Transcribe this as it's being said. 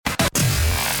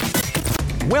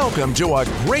Welcome to a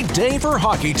great day for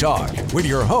hockey talk with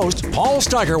your host, Paul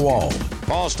Steigerwald.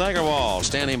 Paul Steigerwald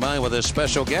standing by with his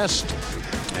special guest.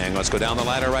 And let's go down the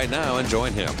ladder right now and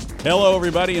join him. Hello,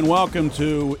 everybody, and welcome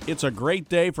to It's a Great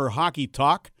Day for Hockey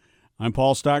Talk. I'm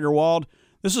Paul Steigerwald.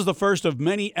 This is the first of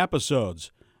many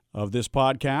episodes of this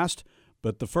podcast,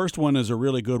 but the first one is a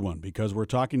really good one because we're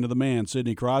talking to the man,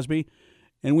 Sidney Crosby,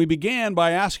 and we began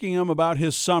by asking him about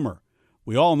his summer.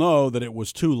 We all know that it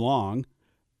was too long,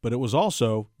 but it was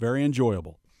also very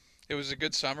enjoyable. It was a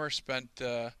good summer. Spent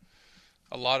a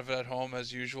lot of it at home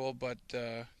as usual, but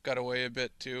got away a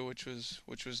bit too, which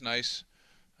was nice.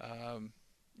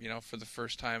 For the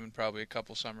first time in probably a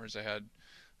couple summers, I had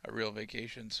a real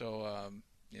vacation. So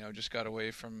just got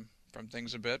away from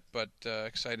things a bit, but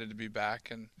excited to be back.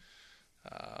 And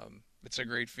it's a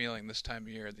great feeling this time of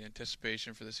year. The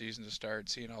anticipation for the season to start,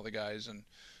 seeing all the guys, and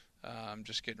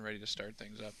just getting ready to start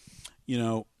things up. You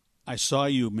know, I saw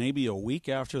you maybe a week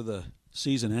after the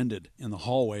season ended in the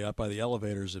hallway up by the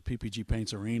elevators at PPG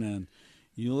Paints Arena, and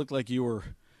you looked like you were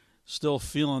still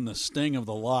feeling the sting of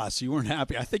the loss. You weren't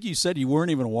happy. I think you said you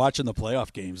weren't even watching the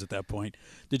playoff games at that point.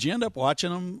 Did you end up watching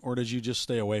them, or did you just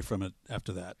stay away from it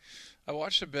after that? I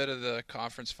watched a bit of the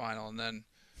conference final, and then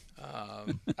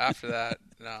after that,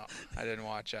 no, I didn't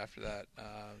watch after that.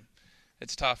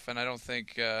 It's tough, and I don't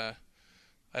think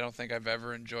I've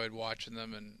ever enjoyed watching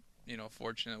them, and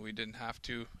fortunately we didn't have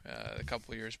to a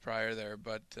couple of years prior there,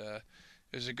 but it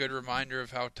was a good reminder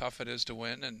of how tough it is to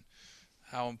win and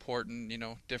how important,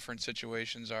 different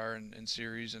situations are in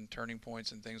series and turning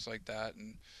points and things like that.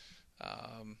 And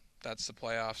that's the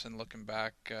playoffs, and looking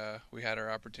back, we had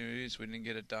our opportunities, we didn't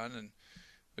get it done, and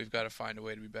we've got to find a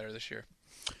way to be better this year.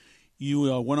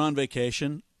 You went on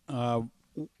vacation.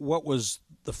 What was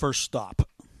the first stop?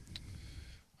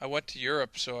 I went to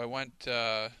Europe, so I went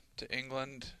to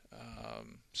England,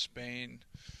 Spain,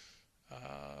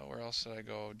 where else did I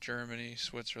go? Germany,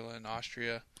 Switzerland,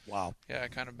 Austria. Wow. Yeah, I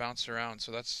kind of bounced around.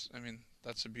 So that's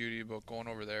the beauty about going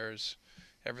over there is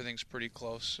everything's pretty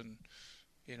close, and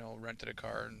rented a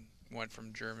car and went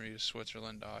from Germany to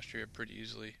Switzerland to Austria pretty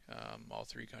easily, all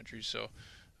three countries. So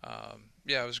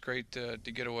it was great to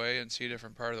get away and see a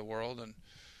different part of the world. And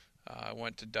I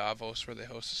went to Davos, where they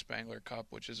host the Spengler Cup,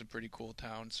 which is a pretty cool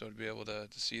town. So to be able to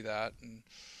see that. And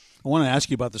I want to ask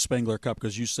you about the Spengler Cup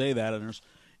because you say that, and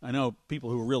I know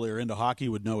people who really are into hockey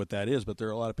would know what that is, but there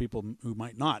are a lot of people who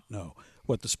might not know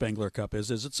what the Spengler Cup is.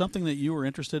 Is it something that you were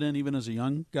interested in even as a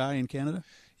young guy in Canada?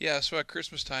 Yeah, so at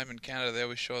Christmas time in Canada, they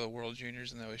always show the World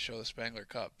Juniors and they always show the Spengler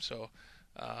Cup. So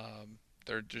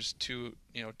they're just two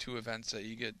events that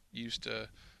you get used to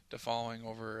following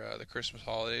over the Christmas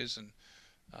holidays, and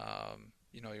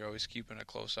you're always keeping a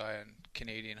close eye on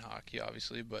Canadian hockey,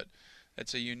 obviously, but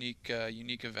it's a unique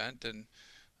event, and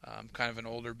kind of an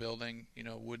older building,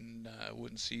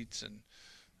 wooden seats, and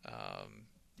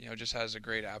just has a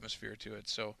great atmosphere to it.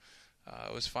 So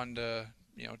it was fun to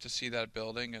see that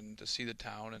building and to see the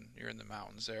town, and you're in the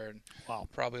mountains there, and wow,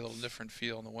 probably a little different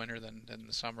feel in the winter than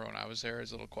the summer when I was there.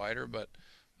 It's a little quieter, but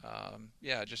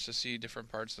just to see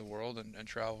different parts of the world and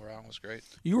travel around was great.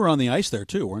 You were on the ice there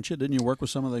too, weren't you? Didn't you work with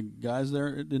some of the guys there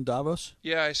in Davos?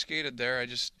 Yeah, I skated there.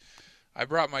 I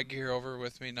brought my gear over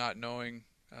with me, not knowing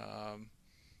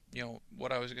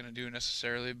what I was going to do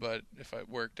necessarily, but if it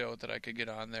worked out that I could get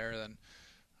on there, then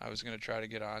I was going to try to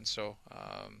get on. So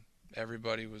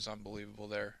everybody was unbelievable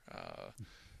there,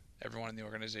 everyone in the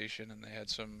organization, and they had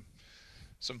some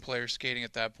players skating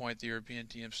at that point. The European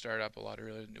teams start up a lot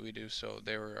earlier than we do, so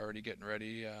they were already getting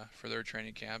ready for their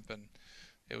training camp, and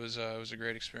it was a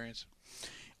great experience.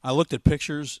 I looked at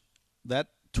pictures. That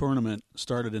tournament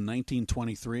started in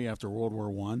 1923 after World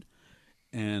War I,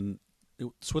 and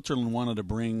Switzerland wanted to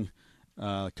bring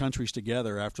countries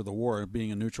together after the war,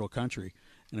 being a neutral country.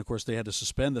 And, of course, they had to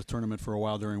suspend the tournament for a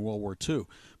while during World War II.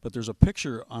 But there's a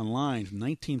picture online from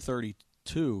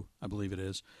 1932, I believe it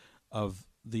is, of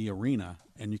the arena,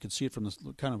 and you can see it from this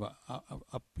kind of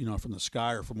up, from the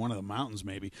sky or from one of the mountains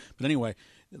maybe. But anyway,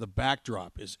 the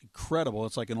backdrop is incredible.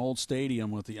 It's like an old stadium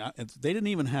with they didn't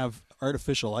even have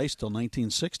artificial ice till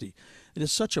 1960. It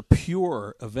is such a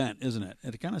pure event, isn't it?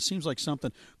 It kind of seems like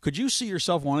something. Could you see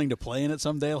yourself wanting to play in it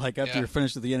someday, like after you're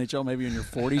finished with the NHL, maybe in your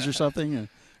 40s or something,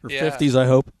 or 50s, I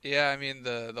hope? Yeah, I mean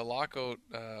the lockout,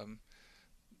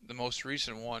 the most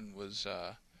recent one was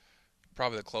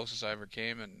probably the closest I ever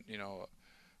came, and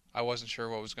I wasn't sure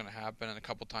what was going to happen, and a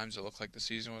couple times it looked like the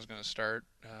season was going to start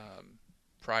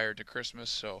prior to Christmas,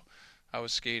 so I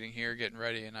was skating here, getting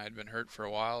ready, and I had been hurt for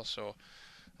a while, so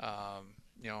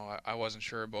I wasn't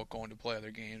sure about going to play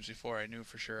other games before I knew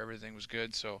for sure everything was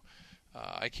good, so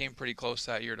I came pretty close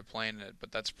that year to playing it,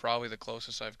 but that's probably the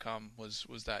closest I've come was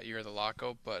that year of the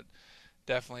lockout. But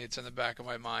definitely, it's in the back of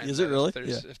my mind. Is it really?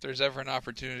 If there's ever an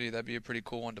opportunity, that'd be a pretty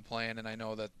cool one to play in. And I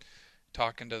know that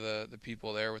talking to the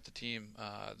people there with the team,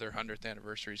 their 100th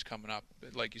anniversary is coming up.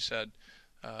 Like you said,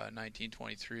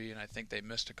 1923, and I think they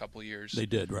missed a couple years. They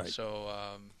did, right? So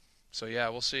yeah,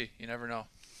 we'll see. You never know.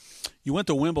 You went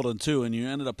to Wimbledon too, and you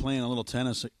ended up playing a little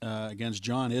tennis against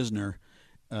John Isner.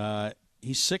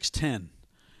 He's 6'10",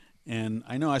 and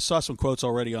I know I saw some quotes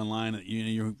already online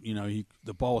that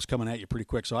the ball was coming at you pretty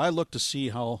quick. So I looked to see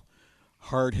how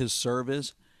hard his serve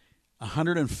is.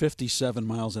 157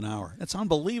 miles an hour. That's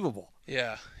unbelievable.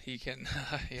 Yeah, he can.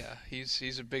 Yeah,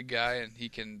 he's a big guy, and he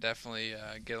can definitely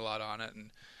get a lot on it.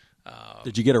 And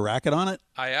did you get a racket on it?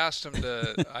 I asked him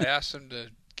to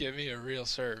give me a real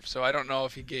serve. So I don't know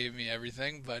if he gave me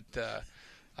everything, but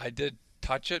I did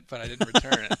touch it, but I didn't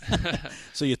return it.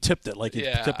 So you tipped it like you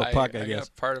tip a puck, I guess. I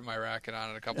got part of my racket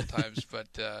on it a couple times, but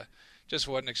just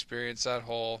what an experience, that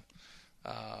whole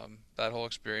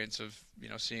experience of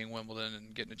seeing Wimbledon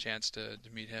and getting a chance to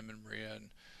meet him and Maria,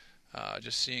 and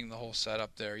just seeing the whole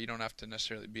setup there. You don't have to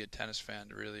necessarily be a tennis fan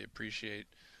to really appreciate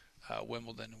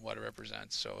Wimbledon and what it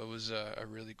represents. So it was a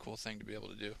really cool thing to be able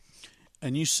to do.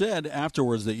 And you said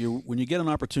afterwards that when you get an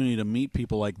opportunity to meet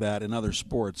people like that in other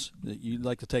sports, that you'd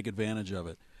like to take advantage of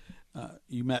it.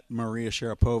 You met Maria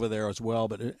Sharapova there as well,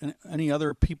 but any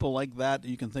other people like that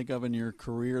you can think of in your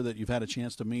career that you've had a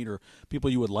chance to meet, or people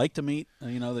you would like to meet,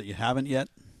 that you haven't yet?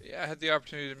 Yeah, I had the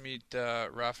opportunity to meet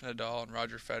Rafa Nadal and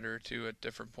Roger Federer too at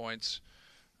different points.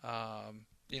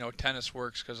 Tennis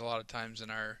works because a lot of times in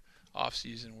our off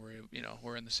season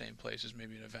we're in the same places,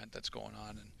 maybe an event that's going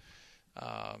on, and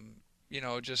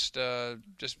just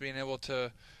being able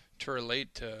to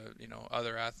relate to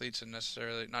other athletes and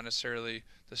not necessarily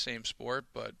the same sport,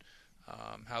 but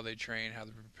how they train, how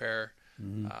they prepare,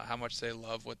 how much they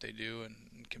love what they do and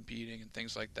competing and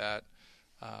things like that.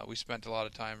 We spent a lot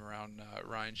of time around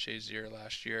Ryan Shazier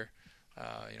last year.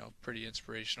 Pretty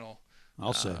inspirational.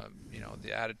 I'll say.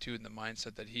 The attitude and the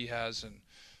mindset that he has, and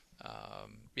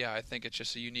I think it's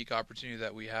just a unique opportunity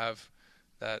that we have,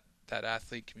 that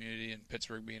athlete community in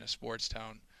Pittsburgh being a sports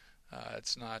town.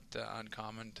 It's not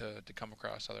uncommon to come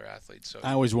across other athletes. So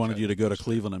I always wanted you to go to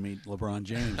Cleveland and meet LeBron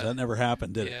James. That never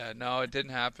happened, did it? Yeah, no, it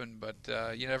didn't happen. But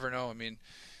you never know. I mean,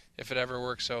 if it ever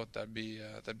works out, that'd be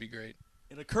great.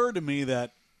 It occurred to me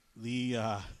that the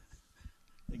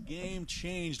game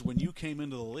changed when you came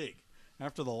into the league.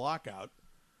 After the lockout,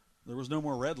 there was no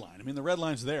more red line. I mean, the red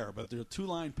line's there, but the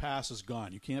two-line pass is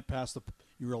gone. You can't pass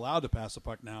you're allowed to pass the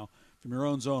puck now from your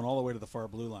own zone all the way to the far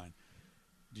blue line.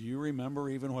 Do you remember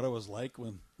even what it was like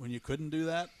when you couldn't do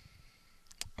that?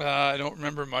 I don't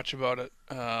remember much about it.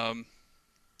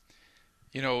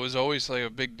 It was always like a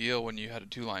big deal when you had a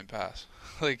two-line pass.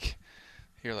 Like,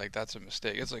 you're like, that's a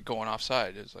mistake. It's like going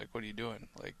offside. It's like, what are you doing?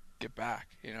 Like, get back,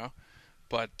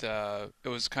 But it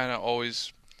was kind of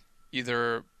always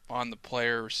either on the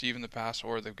player receiving the pass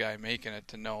or the guy making it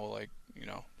to know, like,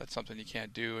 that's something you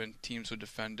can't do, and teams would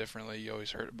defend differently. You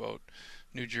always heard about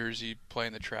New Jersey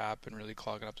playing the trap and really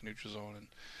clogging up the neutral zone, and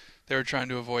they were trying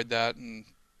to avoid that and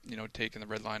taking the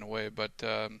red line away. But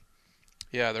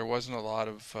there wasn't a lot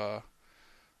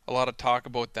of talk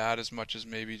about that as much as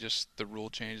maybe just the rule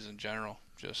changes in general,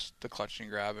 just the clutching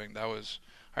and grabbing. I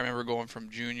remember going from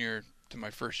junior to my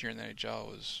first year in the NHL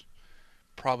was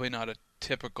probably not a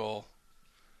typical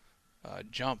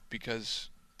jump, because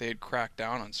they had cracked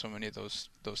down on so many of those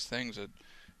things. It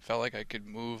felt like I could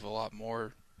move a lot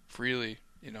more freely,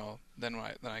 than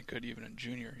I could even in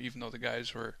junior, even though the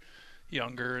guys were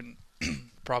younger and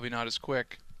probably not as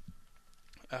quick.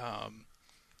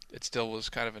 It still was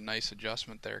kind of a nice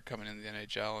adjustment there coming into the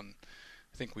NHL, and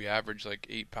I think we averaged like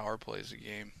 8 power plays a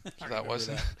game, so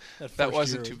that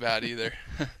wasn't too bad either.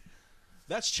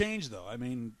 That's changed though. I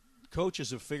mean, coaches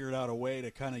have figured out a way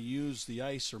to kind of use the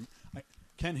ice, or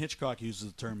Ken Hitchcock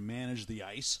uses the term manage the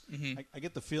ice. Mm-hmm. I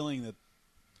get the feeling that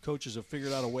coaches have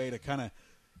figured out a way to kind of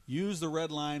use the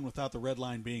red line without the red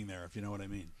line being there, if you know what I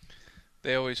mean.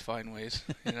 They always find ways,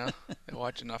 They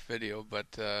watch enough video,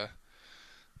 but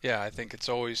I think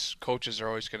coaches are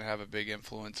always going to have a big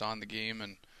influence on the game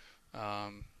and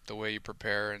the way you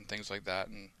prepare and things like that.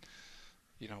 And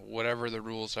whatever the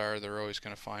rules are, they're always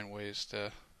going to find ways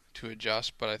to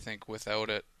adjust. But I think without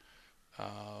it,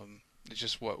 it's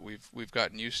just what we've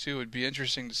gotten used to. It'd be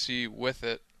interesting to see with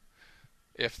it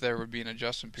if there would be an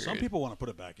adjustment period. Some people want to put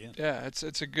it back in. Yeah,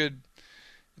 it's a good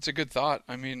thought.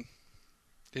 I mean,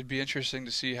 it'd be interesting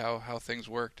to see how things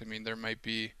worked. I mean, there might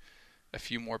be a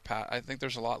few more I think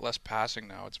there's a lot less passing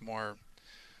now. It's more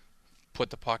put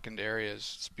the puck into areas,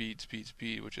 speed,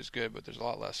 which is good, but there's a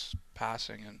lot less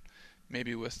passing. And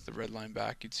maybe with the red line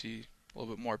back, you'd see a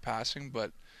little bit more passing.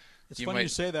 But it's funny you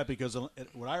say that, because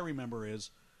what I remember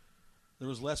is there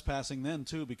was less passing then,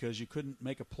 too, because you couldn't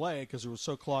make a play because it was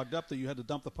so clogged up that you had to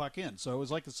dump the puck in. So it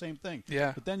was like the same thing.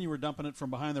 Yeah. But then you were dumping it from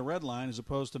behind the red line as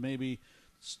opposed to maybe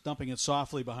dumping it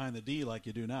softly behind the D like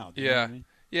you do now. Do you know what I mean?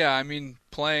 Yeah, I mean,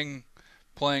 playing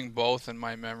both in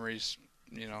my memories,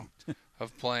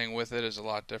 of playing with it is a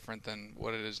lot different than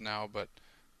what it is now. But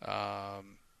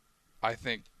I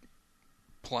think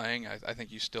I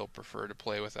think you still prefer to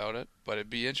play without it. But it'd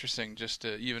be interesting just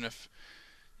to, even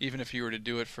if you were to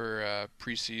do it for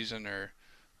preseason or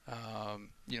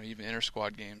even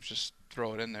inter-squad games, just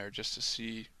throw it in there just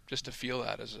to feel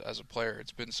that as a player.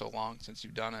 It's been so long since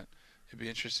you've done it. It'd be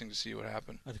interesting to see what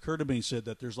happened. It occurred to me, Sid,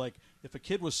 that there's if a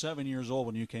kid was 7 years old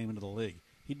when you came into the league,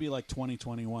 he'd be like 20,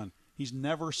 21. He's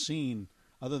never seen,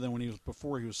 other than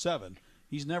before he was 7,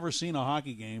 he's never seen a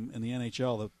hockey game in the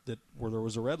NHL that where there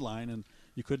was a red line and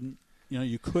you couldn't,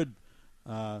 you could,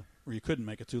 or you couldn't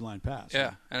make a 2-line pass.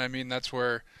 Yeah, and I mean that's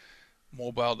where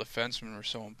mobile defensemen are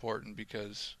so important,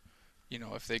 because,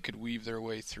 if they could weave their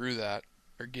way through that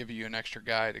or give you an extra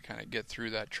guy to kind of get through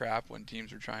that trap when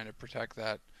teams are trying to protect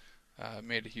that,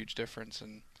 made a huge difference.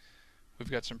 And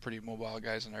we've got some pretty mobile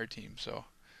guys on our team, so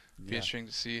it'd be interesting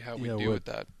to see how we do with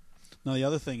that. Now, the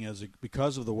other thing is,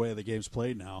 because of the way the game's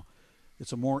played now,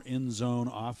 it's a more in-zone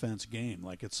offense game.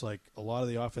 It's like a lot of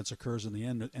the offense occurs in the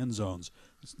end zones.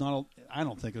 It's not. I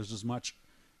don't think there's as much,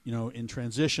 in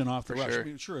transition off the rush. Sure. I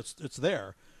mean, sure, it's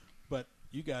there, but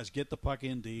you guys get the puck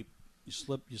in deep.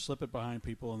 You slip it behind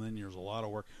people, and then there's a lot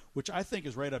of work, which I think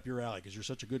is right up your alley because you're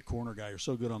such a good corner guy. You're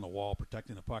so good on the wall,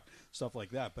 protecting the puck, stuff like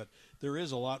that. But there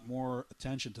is a lot more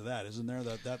attention to that, isn't there?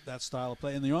 That style of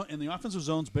play, and the offensive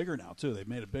zone's bigger now too. They've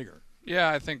made it bigger.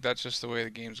 Yeah, I think that's just the way the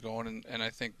game's going, and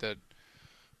I think that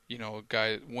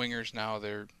wingers now,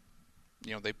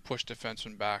 they push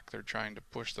defensemen back. They're trying to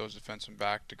push those defensemen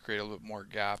back to create a little bit more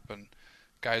gap, and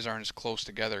guys aren't as close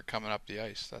together coming up the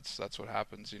ice. That's what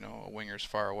happens. A winger's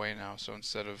far away now, so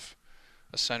instead of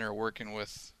a center working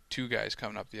with 2 guys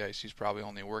coming up the ice, he's probably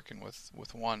only working with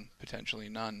 1, potentially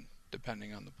none,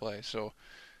 depending on the play. So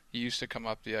he used to come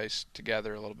up the ice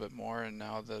together a little bit more, and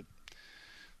now that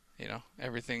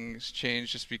everything's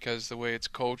changed just because the way it's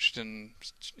coached and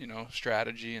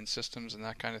strategy and systems and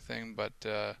that kind of thing. But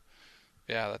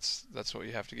that's what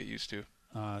you have to get used to.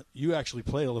 You actually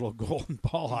played a little goal and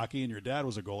ball hockey, and your dad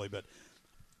was a goalie, but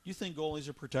you think goalies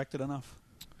are protected enough?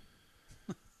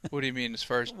 What do you mean as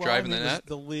far as driving the net?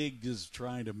 The league is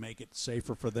trying to make it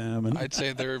safer for them. And I'd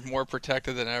say they're more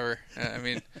protected than ever. I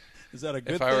mean, is that a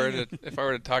good thing? If I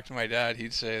were to talk to my dad,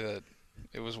 he'd say that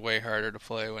it was way harder to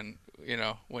play when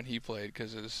he played,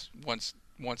 because it was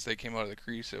once they came out of the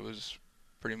crease, it was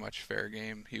pretty much fair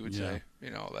game. He would say,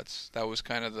 that was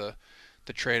kind of the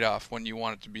trade-off when you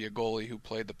wanted to be a goalie who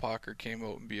played the puck or came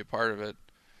out and be a part of it.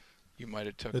 You might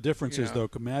have took. The difference is, though,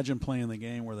 imagine playing the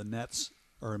game where the nets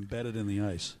are embedded in the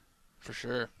ice. For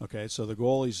sure. Okay, so the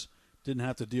goalies didn't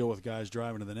have to deal with guys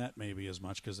driving to the net maybe as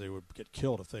much because they would get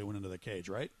killed if they went into the cage,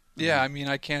 right? Yeah, I mean,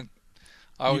 I can't.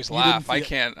 I always laugh. I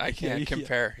can't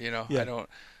compare. Yeah. I don't.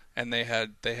 And they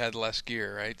had less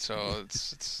gear, right? So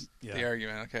it's the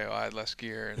argument. Okay, well, I had less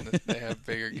gear, and they have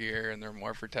bigger gear, and they're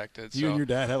more protected. You and your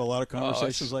dad have a lot of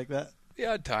conversations like that.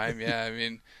 Yeah, time. Yeah, I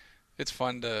mean, it's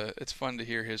fun to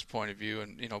hear his point of view,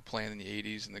 and playing in the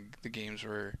 '80s and the games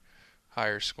were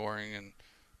higher scoring, and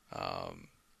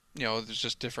there's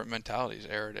just different mentalities,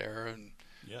 era to era, and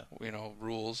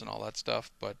rules and all that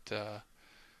stuff. But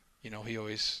he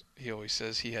always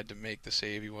says he had to make the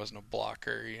save. He wasn't a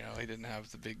blocker. He didn't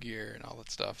have the big gear and all that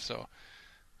stuff. So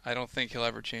I don't think he'll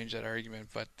ever change that argument.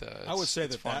 But I would say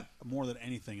that more than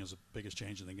anything is the biggest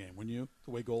change in the game. Wouldn't you?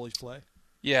 The way goalies play.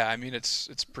 Yeah, I mean it's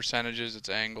percentages, it's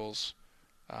angles.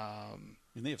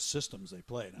 They have systems they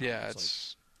play now.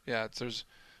 Yeah, there's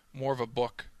more of a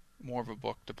book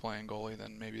to playing goalie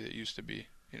than maybe it used to be.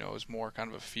 It was more kind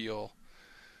of a feel.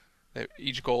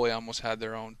 Each goalie almost had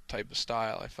their own type of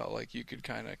style. I felt like you could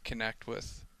kind of connect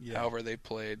with however they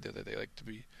played. They like to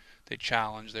be, they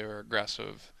challenged, they were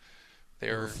aggressive, they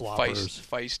were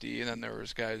feisty, and then there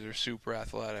was guys that are super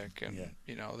athletic, and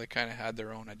they kind of had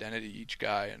their own identity, each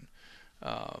guy.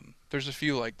 And there's a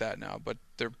few like that now, but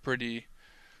they're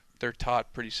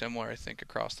taught pretty similar, I think,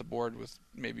 across the board, with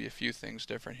maybe a few things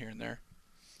different here and there.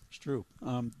 It's true.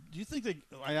 Do you think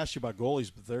I asked you about goalies,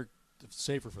 but they're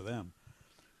safer for them.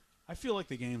 I feel like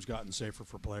the game's gotten safer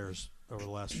for players over the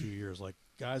last few years. Like,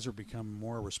 guys are becoming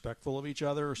more respectful of each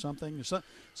other or something.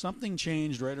 Something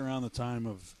changed right around the time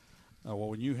of well,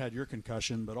 when you had your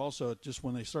concussion, but also just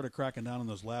when they started cracking down on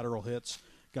those lateral hits,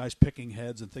 guys picking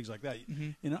heads and things like that.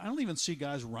 Mm-hmm. I don't even see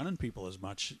guys running people as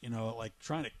much, like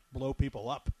trying to blow people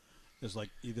up as like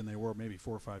even they were maybe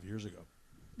 4 or 5 years ago.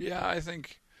 Yeah, I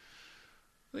think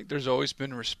there's always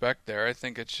been respect there. I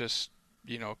think it's just,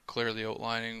 clearly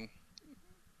outlining,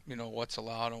 what's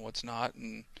allowed and what's not,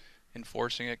 and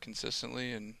enforcing it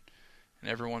consistently, and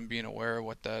everyone being aware of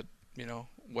what that,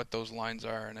 what those lines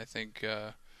are. And I think,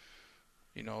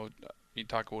 you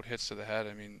talk about hits to the head.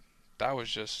 I mean, that was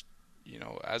just,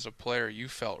 as a player, you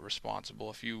felt responsible.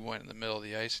 If you went in the middle of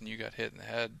the ice and you got hit in the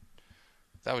head,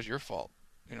 that was your fault,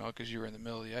 because you were in the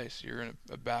middle of the ice. You're in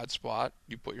a bad spot.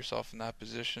 You put yourself in that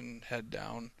position, head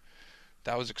down.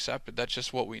 That was accepted. That's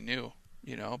just what we knew,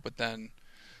 But then,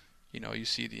 you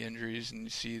see the injuries and you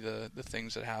see the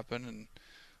things that happen. And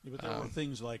yeah, but there were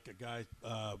things like a guy,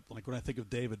 like when I think of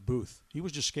David Booth, he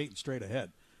was just skating straight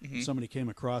ahead. Mm-hmm. And somebody came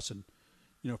across and,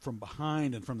 from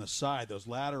behind and from the side, those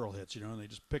lateral hits, and they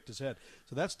just picked his head.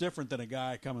 So that's different than a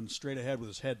guy coming straight ahead with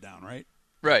his head down, right?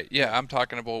 Right, yeah. I'm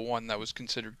talking about one that was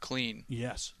considered clean.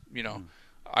 Yes.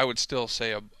 I would still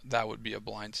say that would be a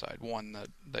blindside, one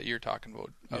that you're talking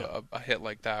about, yeah. a hit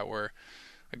like that where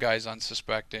a guy's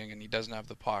unsuspecting and he doesn't have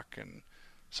the puck and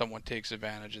someone takes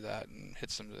advantage of that and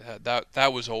hits him to the head.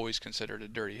 That was always considered a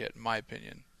dirty hit, in my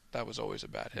opinion. That was always a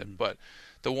bad hit. Mm-hmm. But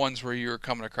the ones where you were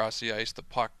coming across the ice, the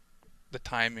puck, the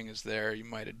timing is there, you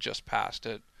might have just passed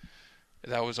it,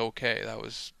 that was okay. That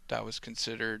was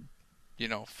considered,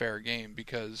 fair game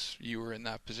because you were in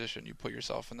that position. You put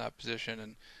yourself in that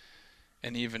position,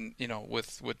 and even,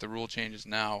 with the rule changes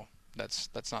now, that's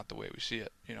not the way we see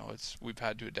it. We've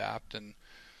had to adapt, and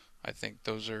I think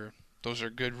those are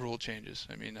good rule changes.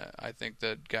 I mean, I think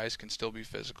that guys can still be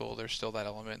physical. There's still that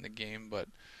element in the game, but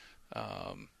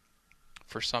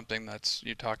for something that's,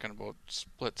 you're talking about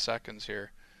split seconds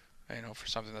here, for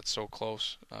something that's so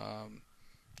close,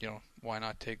 why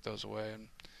not take those away? And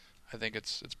I think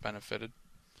it's benefited.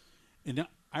 And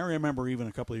I remember even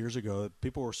a couple of years ago that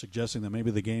people were suggesting that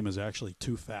maybe the game is actually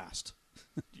too fast.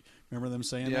 Remember them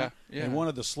saying that? Yeah. They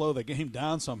wanted to slow the game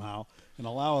down somehow and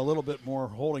allow a little bit more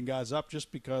holding guys up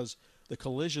just because the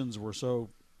collisions were so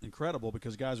incredible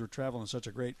because guys were traveling at such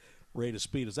a great rate of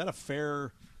speed. Is that a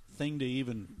fair thing to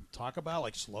even talk about,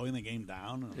 like slowing the game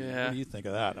down? Yeah. What do you think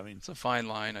of that? I mean, it's a fine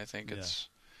line. I think it's.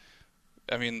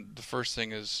 I mean, the first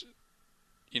thing is,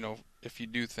 if you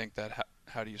do think that,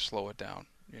 how do you slow it down?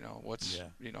 What's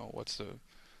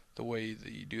the way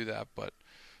that you do that? But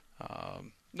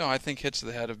no, I think hits to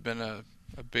the head have been a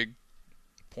big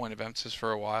point of emphasis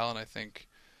for a while, and I think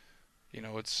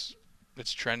it's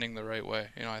trending the right way.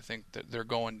 I think that they're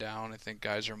going down. I think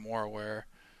guys are more aware.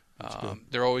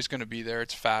 They're always going to be there.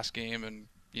 It's a fast game, and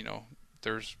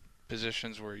there's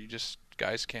positions where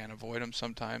guys can't avoid them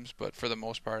sometimes. But for the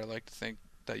most part, I like to think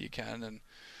that you can, and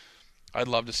I'd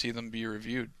love to see them be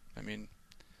reviewed. I mean,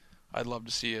 I'd love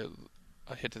to see a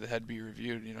hit to the head be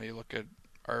reviewed. You look at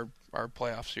our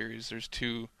playoff series. There's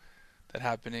 2 that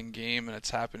happen in game, and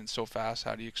it's happening so fast.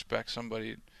 How do you expect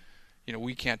somebody?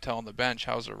 We can't tell on the bench.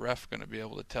 How's a ref going to be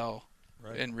able to tell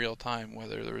in real time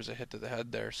whether there was a hit to the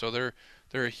head there? So they're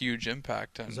a huge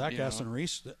impact. And Zach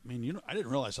Aston-Reese, I mean, I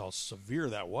didn't realize how severe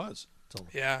that was until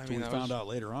we found out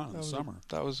later on in the summer.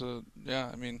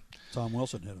 I mean, Tom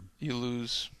Wilson hit him.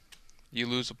 You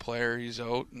lose a player, he's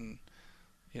out, and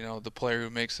the player who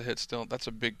makes the hit still, that's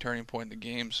a big turning point in the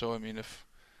game. So I mean, if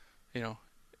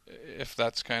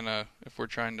that's if we're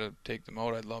trying to take them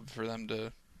out, I'd love for them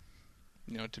to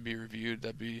to be reviewed.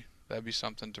 That'd be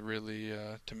something to really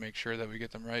to make sure that we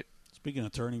get them right. Speaking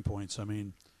of turning points, I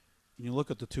mean, when you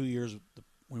look at the 2 years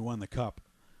we won the Cup,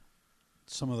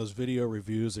 some of those video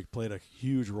reviews, they played a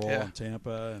huge role in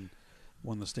Tampa and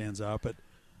one that stands out. But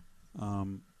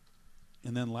and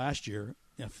then last year,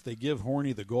 if they give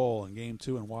Horny the goal in Game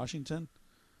 2 in Washington,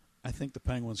 I think the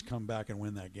Penguins come back and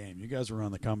win that game. You guys were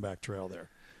on the comeback trail there,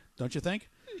 don't you think?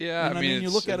 Yeah, and I mean, you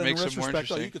look at it in makes retrospect,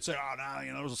 you could say,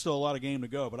 there's still a lot of game to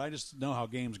go, but I just know how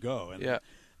games go. And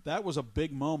that was a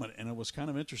big moment, and it was kind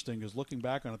of interesting because looking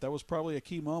back on it, that was probably a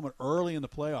key moment early in the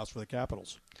playoffs for the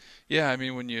Capitals. Yeah, I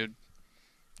mean, when you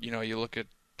look at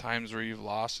times where you've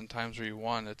lost and times where you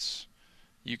won,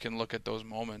 you can look at those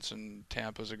moments, and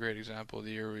Tampa's a great example.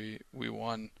 The year we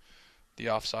won the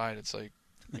offside, it's like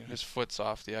his foot's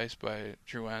off the ice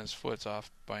Drouin's foot's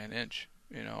off by an inch,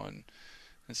 and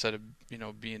instead of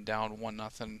being down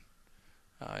 1-0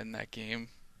 in that game,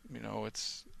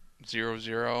 it's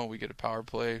 0-0. We get a power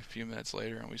play a few minutes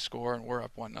later and we score and we're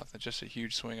up 1-0. Just a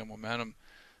huge swing of momentum,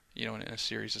 in a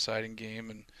series deciding game.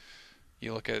 And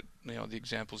you look at the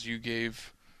examples you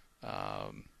gave,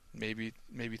 maybe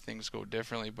things go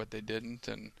differently, but they didn't.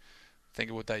 And think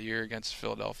about that year against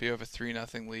Philadelphia, you have a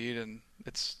 3-0 lead, and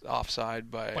it's offside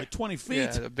by 20 feet.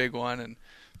 Yeah, a big one.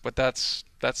 But that's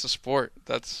the sport.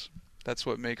 That's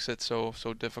what makes it so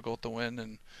difficult to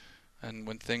win. And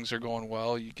when things are going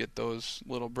well, you get those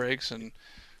little breaks. And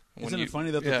isn't it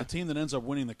funny that the team that ends up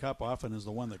winning the cup often is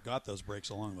the one that got those breaks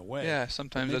along the way? Yeah,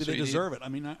 sometimes maybe that's they what deserve it. I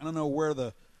mean, I don't know where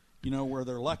where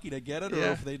they're lucky to get it, or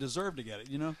if they deserve to get it.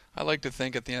 I like to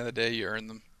think at the end of the day you earn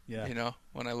them. Yeah.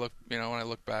 When I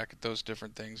look back at those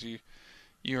different things, you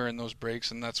earn those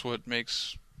breaks, and that's what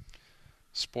makes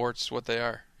sports what they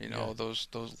are. Those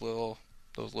little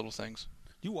things.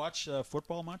 Do you watch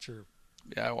football much, or?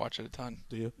 Yeah, I watch it a ton.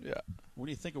 Do you? Yeah. What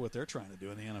do you think of what they're trying to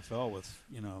do in the NFL with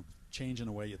changing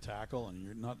the way you tackle and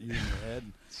you're not using your head?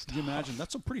 Can you imagine?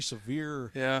 That's some pretty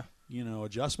severe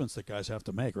adjustments that guys have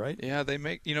to make, right? Yeah, they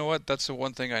make. You know what? That's the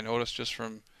one thing I noticed just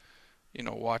from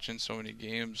watching so many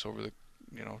games over the.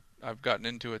 I've gotten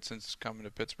into it since coming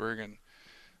to Pittsburgh, and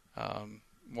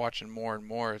watching more and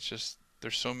more. It's just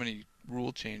there's so many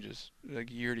rule changes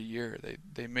like year to year.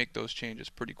 They make those changes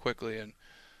pretty quickly, and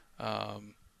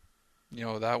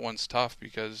that one's tough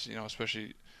because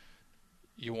especially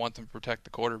you want them to protect the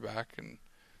quarterback, and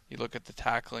you look at the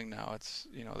tackling now. It's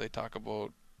they talk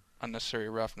about unnecessary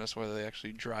roughness, whether they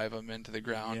actually drive them into the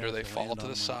ground or they fall to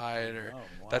the side, or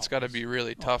that's got to be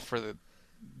really tough for the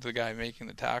guy making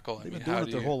the tackle. They've been doing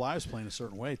it their whole lives playing a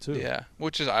certain way too. Yeah,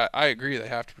 which is I agree. They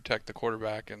have to protect the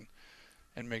quarterback and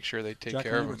make sure they take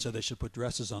care of him. Said they should put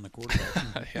dresses on the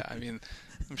quarterback. Yeah, I mean,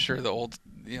 I'm sure the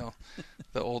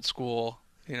old school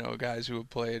guys who have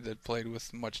played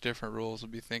with much different rules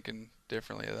would be thinking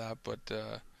differently of that.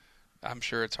 But I'm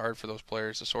sure it's hard for those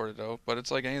players to sort it out. But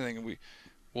it's like anything,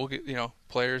 we'll get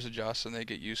players adjust and they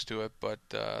get used to it. But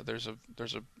there's a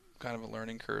kind of a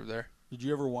learning curve there. Did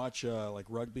you ever watch like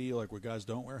rugby, like where guys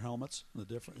don't wear helmets? The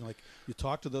different, like you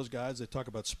talk to those guys, they talk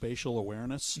about spatial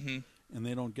awareness, and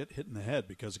they don't get hit in the head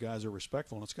because guys are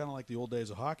respectful. And it's kind of like the old days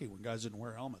of hockey when guys didn't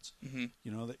wear helmets.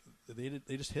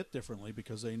 They just hit differently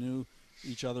because they knew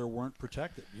each other weren't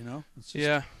protected. It's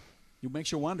just, it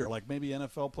makes you wonder. Like maybe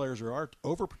NFL players are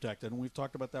overprotected, and we've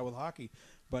talked about that with hockey.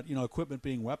 But equipment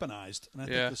being weaponized, and I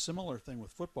think the similar thing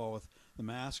with football with the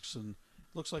masks and.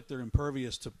 Looks like they're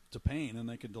impervious to pain, and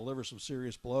they can deliver some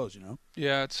serious blows,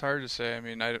 Yeah, it's hard to say. I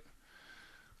mean, I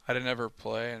didn't ever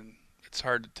play, and it's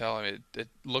hard to tell. I mean, it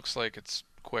looks like it's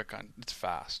quick. It's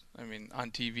fast. I mean,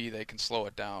 on TV they can slow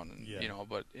it down, and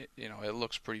but it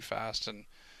looks pretty fast, and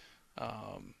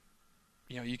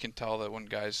you can tell that when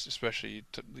guys, especially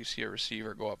you see a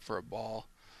receiver go up for a ball,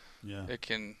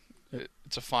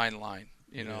 it's a fine line.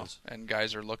 And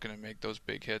guys are looking to make those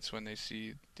big hits when they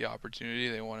see the opportunity.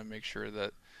 They want to make sure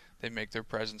that they make their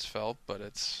presence felt, but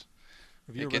it's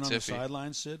Have you ever been on the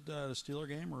sidelines, Sid, at a Steeler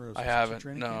game or I haven't.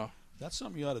 Training No, camp? That's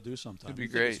something you ought to do sometime. It'd be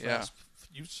great. Yeah,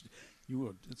 you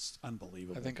would. It's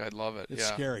unbelievable. I think I'd love it. It's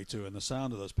scary too, and the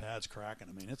sound of those pads cracking.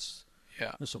 I mean, it's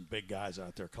there's some big guys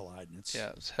out there colliding.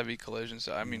 It's heavy collisions.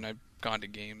 I mean, I've gone to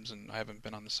games and I haven't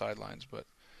been on the sidelines, but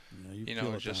you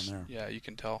feel it just down there. You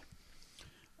can tell.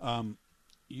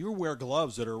 You wear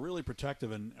gloves that are really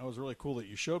protective, and it was really cool that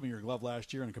you showed me your glove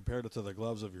last year and compared it to the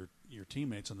gloves of your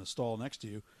teammates in the stall next to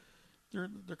you.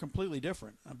 They're completely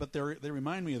different, but they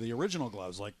remind me of the original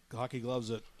gloves, like hockey gloves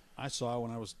that I saw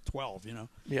when I was 12.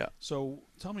 Yeah. So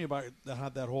tell me about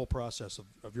that whole process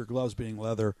of your gloves being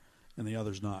leather and the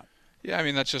others not. Yeah, I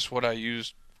mean that's just what I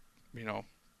used.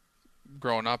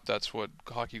 Growing up, that's what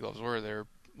hockey gloves were. They're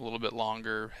a little bit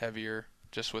longer, heavier,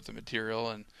 just with the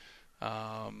material, and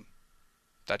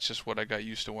that's just what I got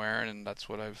used to wearing, and that's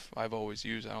what I've always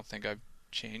used. I don't think I've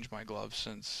changed my gloves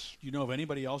since. Do you know of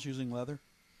anybody else using leather?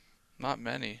 Not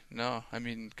many, no. I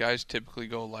mean, guys typically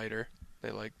go lighter. They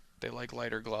like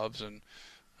lighter gloves, and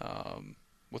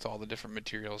with all the different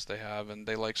materials they have, and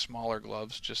they like smaller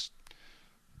gloves just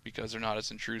because they're not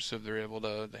as intrusive. They're able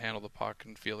to handle the puck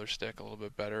and feel their stick a little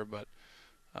bit better. But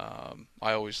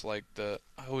I always liked the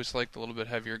little bit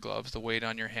heavier gloves, the weight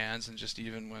on your hands, and just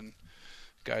even when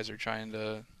guys are trying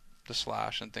to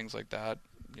slash and things like that,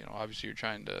 obviously you're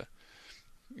trying to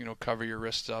cover your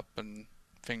wrists up and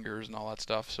fingers and all that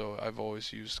stuff. So I've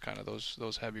always used kind of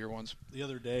those heavier ones. The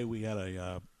other day we had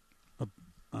an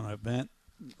event.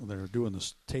 They were doing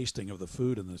this tasting of the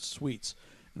food and the sweets,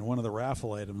 and one of the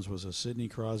raffle items was a Sidney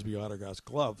Crosby autographed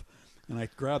glove. And I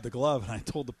grabbed the glove and I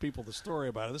told the people the story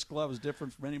about it. This glove is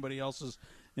different from anybody else's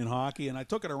in hockey, and I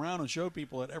took it around and showed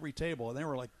people at every table, and they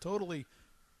were like totally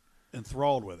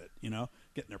enthralled with it,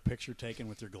 getting their picture taken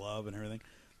with their glove and everything.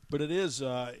 But it is.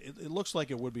 It looks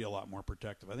like it would be a lot more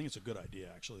protective. I think it's a good idea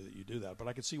actually that you do that. But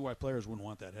I could see why players wouldn't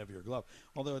want that heavier glove.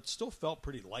 Although it still felt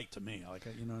pretty light to me. Like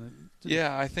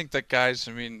Yeah, I think that guys.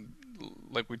 I mean,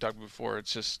 like we talked before,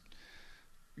 it's just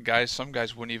guys. Some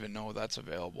guys wouldn't even know that's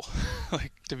available.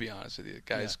 Like, to be honest with you,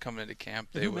 guys coming into camp,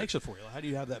 who makes it for you? How do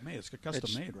you have that made? It's custom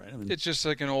made, right? I mean, it's just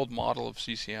like an old model of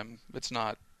CCM. It's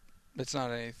not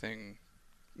anything,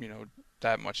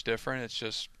 that much different. It's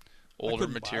just older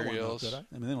materials. Buy one,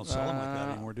 though, I mean, they don't sell them like that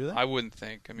anymore, do they? I wouldn't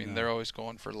think. I mean, they're always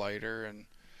going for lighter and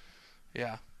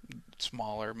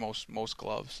smaller. Most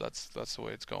gloves. That's the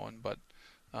way it's going. But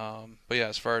yeah,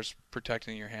 as far as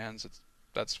protecting your hands,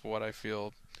 that's what I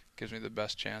feel gives me the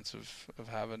best chance of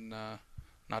having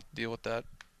not to deal with that.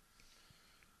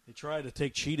 They tried to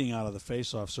take cheating out of the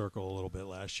face-off circle a little bit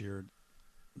last year.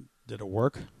 Did it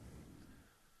work?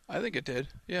 I think it did.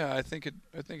 Yeah, I think it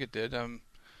did. I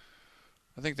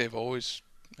think they've always.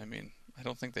 I mean, I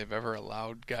don't think they've ever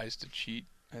allowed guys to cheat.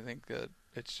 I think that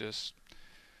it's just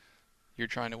you're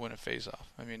trying to win a face-off.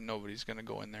 I mean, nobody's going to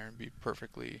go in there and be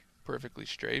perfectly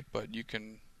straight, but you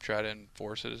can try to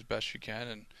enforce it as best you can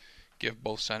and give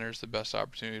both centers the best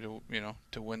opportunity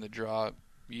to win the draw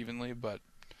evenly. But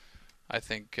I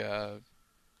think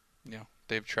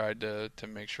they've tried to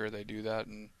make sure they do that,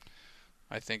 and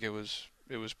I think it was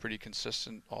pretty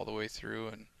consistent all the way through.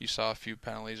 And you saw a few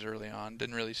penalties early on.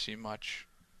 Didn't really see much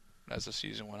as the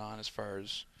season went on as far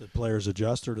as did players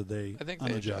adjust or did they? I think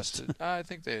they adjusted. I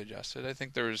think they adjusted. I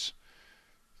think there was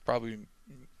probably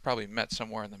met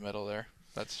somewhere in the middle there.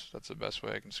 That's the best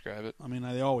way I can describe it. I mean,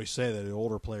 they always say that the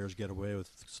older players get away with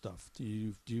stuff. Do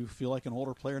you feel like an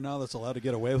older player now that's allowed to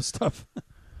get away with stuff?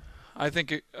 I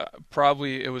think it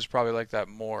was probably like that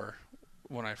more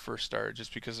when I first started,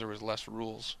 just because there was less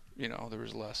rules. There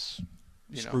was less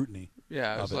scrutiny.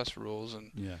 Yeah, there was less rules,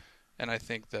 and I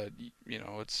think that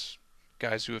it's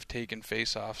guys who have taken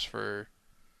face-offs for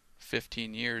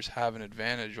 15 years have an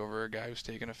advantage over a guy who's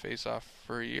taken a face-off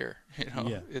for a year.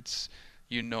 It's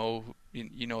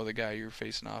the guy you're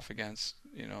facing off against.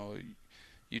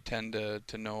 You tend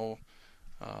to know.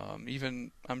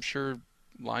 Even I'm sure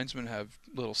linesmen have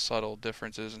little subtle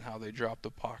differences in how they drop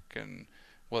the puck and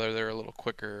whether they're a little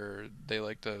quicker or they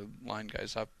like to line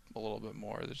guys up a little bit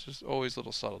more. There's just always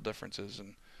little subtle differences,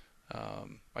 and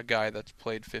a guy that's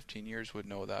played 15 years would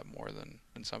know that more than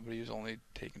somebody who's only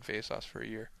taken faceoffs for a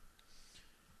year.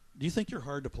 Do you think you're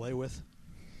hard to play with?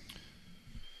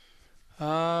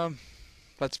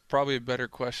 That's probably a better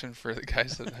question for the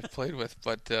guys that I've played with,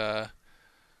 but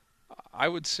I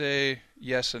would say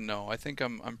yes and no. I think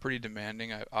I'm pretty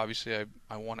demanding. I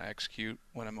want to execute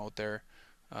when I'm out there.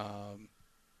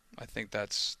 I think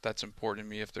that's important to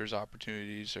me if there's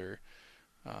opportunities or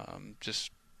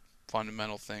just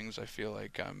fundamental things. I feel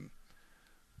like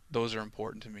those are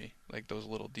important to me, like those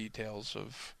little details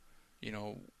of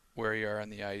where you are on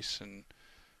the ice and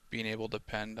being able to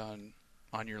depend on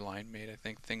your line mate. I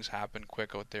think things happen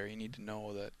quick out there. You need to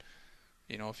know that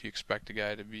if you expect a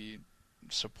guy to be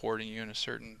supporting you in a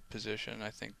certain position, I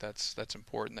think that's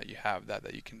important that you have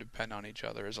that you can depend on each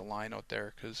other as a line out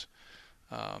there, because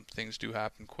things do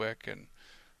happen quick. And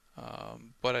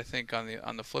but I think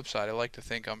on the flip side, I like to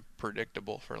think I'm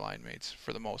predictable for line mates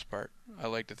for the most part. I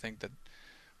like to think that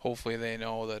hopefully they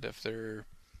know that if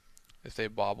they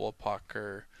bobble a puck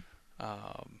or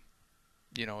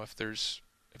if there's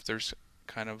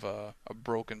kind of a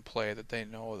broken play, that they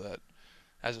know that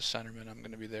as a centerman I'm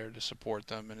going to be there to support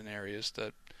them in areas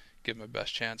that give them a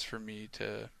best chance for me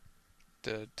to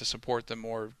support them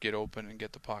or get open and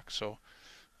get the puck. So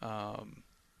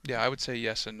I would say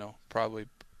yes and no. Probably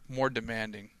more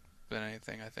demanding than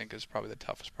anything, I think, is probably the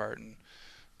toughest part, and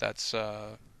that's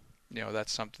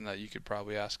that's something that you could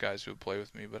probably ask guys who would play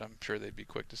with me, but I'm sure they'd be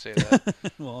quick to say that.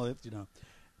 Well, I'm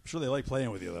sure they like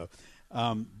playing with you though.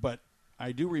 But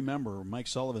I do remember Mike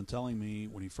Sullivan telling me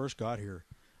when he first got here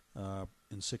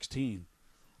in 2016,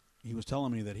 he was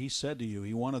telling me that he said to you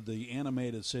he wanted the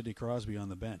animated Sidney Crosby on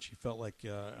the bench. He felt like,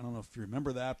 I don't know if you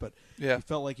remember that, but he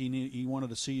felt like he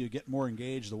wanted to see you get more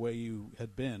engaged the way you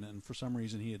had been, and for some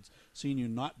reason he had seen you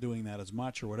not doing that as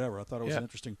much or whatever. I thought it was an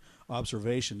interesting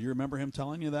observation. Do you remember him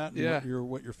telling you that? Yeah. And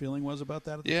what your feeling was about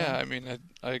that at the time? Yeah, I mean,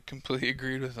 I completely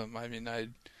agreed with him. I mean,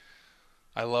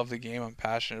 I love the game. I'm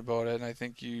passionate about it, and I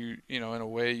think in a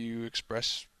way you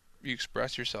express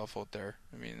yourself out there.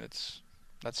 I mean,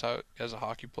 that's how, as a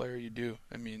hockey player, you do.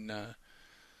 I mean,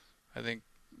 I think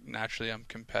naturally I'm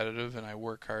competitive and I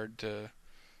work hard to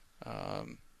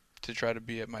try to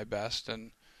be at my best.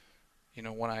 And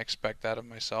when I expect that of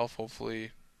myself,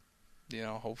 hopefully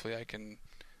I can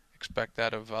expect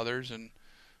that of others and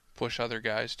push other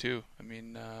guys too. I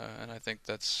mean, and I think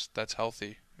that's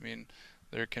healthy. I I mean,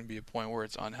 there can be a point where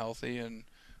it's unhealthy, and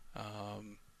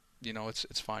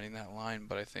it's finding that line.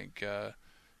 But I think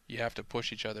you have to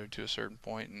push each other to a certain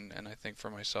point, and I think for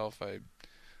myself, I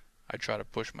try to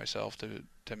push myself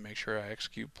to make sure I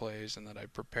execute plays and that I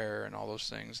prepare and all those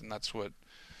things, and that's what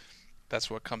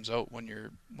comes out when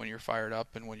you're fired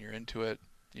up and when you're into it,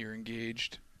 you're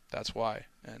engaged. That's why,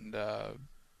 and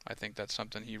I think that's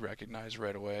something he recognized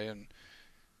right away, and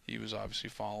he was obviously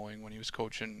following when he was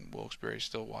coaching Wilkes-Barre,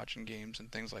 still watching games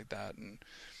and things like that. And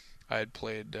I had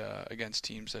played against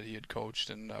teams that he had coached,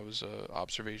 and that was an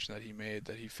observation that he made,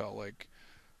 that he felt like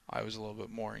I was a little bit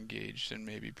more engaged in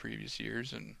maybe previous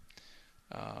years, and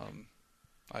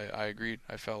I agreed.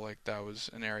 I felt like that was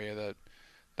an area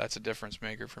that's a difference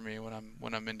maker for me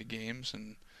when I'm into games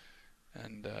and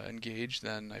engaged.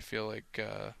 Then I feel like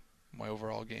my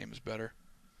overall game is better.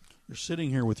 You're sitting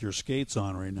here with your skates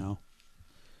on right now.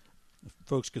 If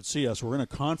folks could see us, we're in a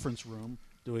conference room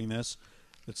doing this.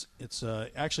 It's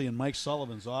actually in Mike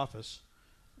Sullivan's office,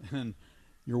 and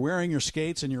you're wearing your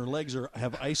skates and your legs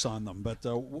have ice on them. But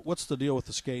what's the deal with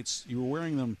the skates? You were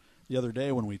wearing them the other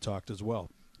day when we talked as well.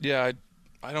 Yeah,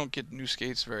 I don't get new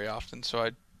skates very often, so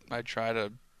I try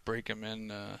to break them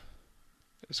in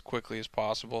as quickly as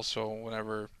possible. So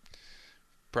whenever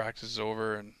practice is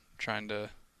over and trying to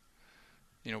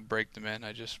break them in,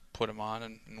 I just put them on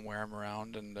and wear them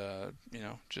around, and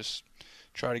just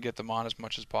try to get them on as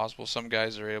much as possible. Some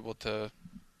guys are able to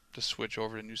switch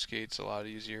over to new skates a lot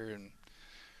easier, and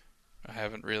I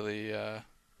haven't really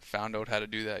found out how to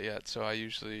do that yet. So I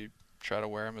usually try to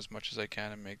wear them as much as I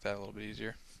can and make that a little bit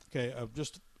easier. Okay, I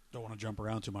just don't want to jump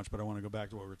around too much, but I want to go back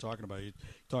to what we were talking about. You're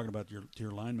talking about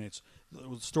your line mates.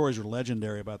 The stories are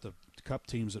legendary about the cup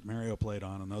teams that Mario played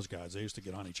on, and those guys. They used to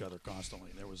get on each other constantly.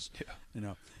 There was, it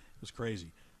was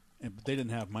crazy. But they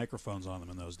didn't have microphones on them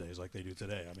in those days like they do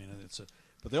today. I mean,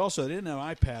 but they didn't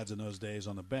have iPads in those days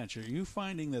on the bench. Are you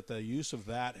finding that the use of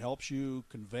that helps you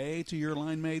convey to your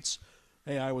line mates,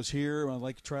 hey, I was here, I'd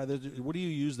like to try this? What do you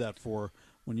use that for?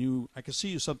 I can see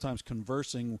you sometimes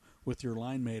conversing with your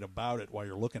line mate about it while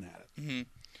you're looking at it.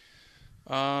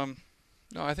 Mm-hmm.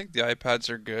 No, I think the iPads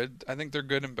are good. I think they're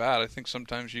good and bad. I think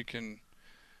sometimes you can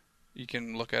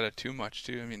look at it too much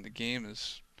too. I mean, the game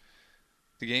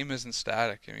isn't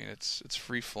static. I mean, it's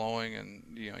free flowing, and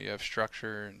you have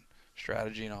structure and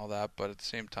strategy and all that. But at the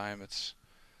same time, it's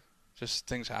just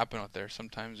things happen out there.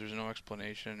 Sometimes there's no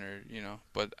explanation,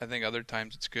 But I think other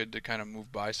times it's good to kind of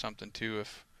move by something too.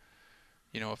 If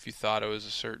you thought it was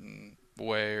a certain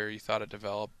way, or you thought it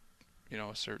developed,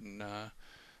 a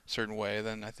certain way,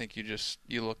 then I think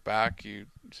you look back, you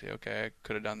say, okay, I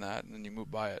could have done that, and then you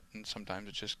move by it. And sometimes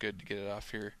it's just good to get it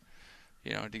off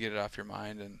your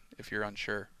mind, and if you're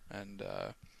unsure, and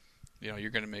you're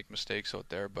going to make mistakes out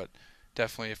there, but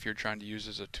definitely if you're trying to use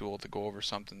it as a tool to go over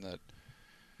something that,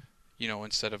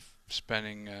 instead of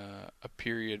spending a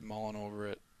period mulling over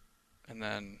it and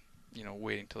then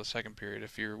waiting till the second period,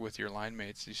 if you're with your line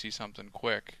mates, you see something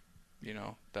quick,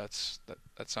 that's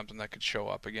something that could show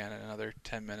up again another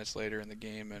 10 minutes later in the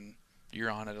game, and you're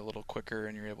on it a little quicker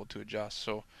and you're able to adjust.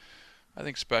 So I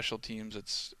think special teams,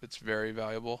 it's very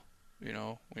valuable, when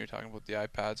you're talking about the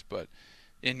iPads, but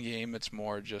in game it's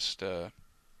more just to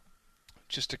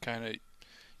kind of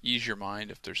ease your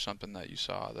mind if there's something that you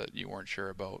saw that you weren't sure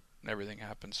about, and everything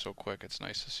happens so quick. It's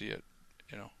nice to see it,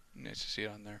 nice to see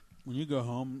it on there. When you go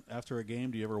home after a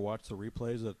game, do you ever watch the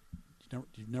replays?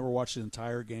 You've never watched the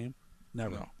entire game?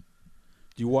 Never. No.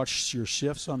 Do you watch your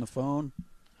shifts on the phone?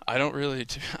 I don't really.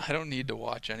 I don't need to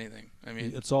watch anything. I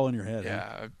mean, it's all in your head. Yeah,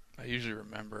 huh? I usually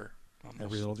remember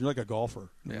almost. You're like a golfer.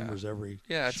 Remembers every.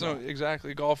 Yeah, it's shot. no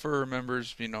exactly. Golfer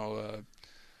remembers, a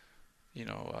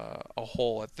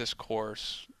hole at this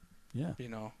course. Yeah.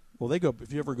 Well, they go.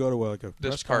 If you ever go to a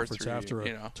press conference after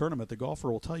a tournament, the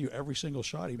golfer will tell you every single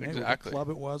shot he made, what club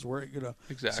it was, where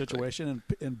situation,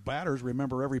 and batters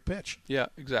remember every pitch. Yeah,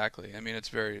 exactly. I mean, it's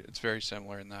very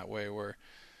similar in that way, where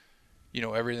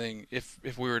everything.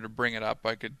 If we were to bring it up,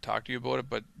 I could talk to you about it,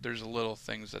 but there's little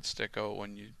things that stick out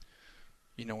when you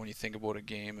think about a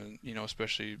game, and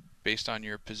especially based on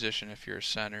your position. If you're a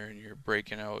center and you're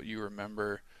breaking out, you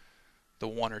remember the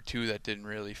one or two that didn't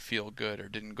really feel good or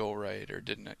didn't go right or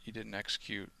you didn't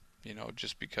execute,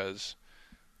 just because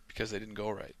they didn't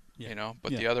go right,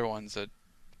 But the other ones that,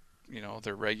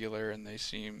 they're regular and they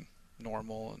seem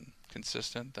normal and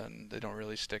consistent, then they don't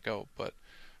really stick out. But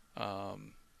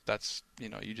that's,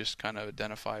 you just kind of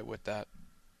identify with that.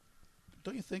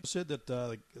 Don't you think, Sid,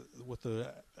 that with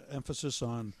the emphasis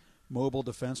on mobile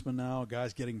defensemen now,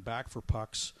 guys getting back for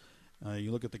pucks,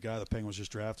 you look at the guy the Penguins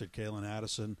just drafted, Kalen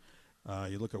Addison.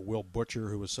 You look at Will Butcher,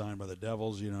 who was signed by the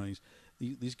Devils.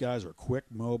 these guys are quick,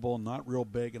 mobile, not real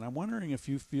big, and I'm wondering if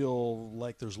you feel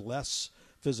like there's less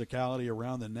physicality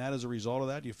around the net as a result of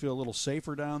that. Do you feel a little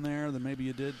safer down there than maybe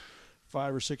you did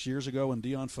 5 or 6 years ago when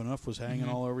Dion Phaneuf was hanging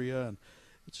all over you? And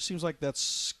it just seems like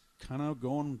that's kind of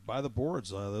going by the boards,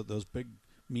 those big,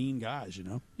 mean guys, you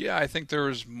know? Yeah, I think there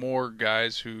was more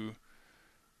guys who,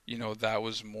 you know, that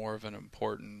was more of an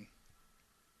important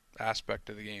aspect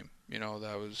of the game. You know,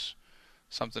 that was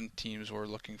something teams were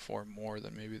looking for more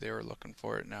than maybe they were looking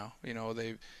for it now. You know,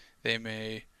 they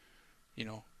may, you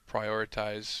know,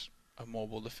 prioritize a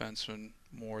mobile defenseman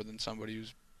more than somebody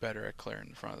who's better at clearing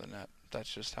the front of the net.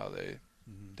 That's just how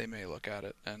they may look at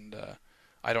it. And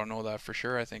I don't know that for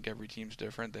sure. I think every team's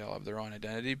different. They all have their own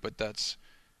identity. But that's,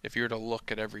 if you were to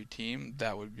look at every team,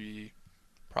 that would be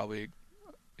probably,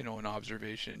 you know, an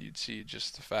observation. You'd see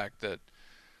just the fact that,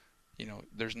 you know,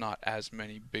 there's not as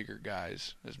many bigger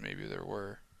guys as maybe there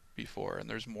were before. And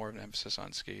there's more of an emphasis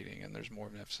on skating. And there's more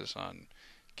of an emphasis on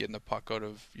getting the puck out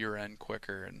of your end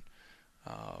quicker. And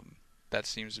that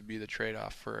seems to be the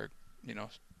trade-off for, you know,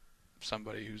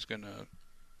 somebody who's going to,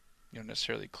 you know,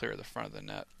 necessarily clear the front of the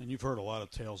net. And you've heard a lot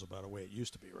of tales about the way it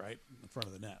used to be, right? In front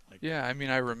of the net. Like, yeah, I mean,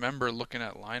 I remember looking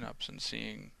at lineups and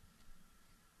seeing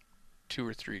 2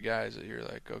 or 3 guys that you're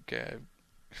like, okay,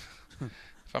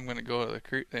 if I'm going to go to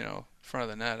the, you know, front of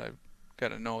the net, I've got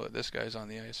to know that this guy's on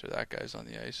the ice or that guy's on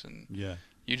the ice. And yeah,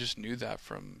 you just knew that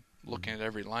from looking at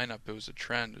every lineup. It was a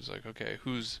trend. It was like, okay,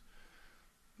 who's,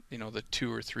 you know, the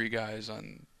 2 or 3 guys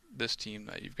on this team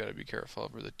that you've got to be careful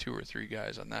of, or the 2 or 3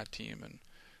 guys on that team. And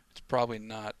it's probably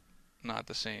not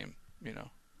the same, you know.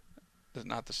 It's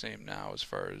not the same now as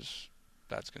far as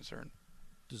that's concerned.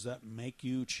 Does that make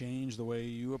you change the way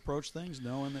you approach things,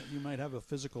 knowing that you might have a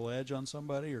physical edge on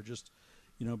somebody, or just,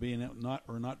 you know, being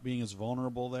not being as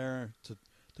vulnerable there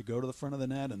to go to the front of the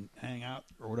net and hang out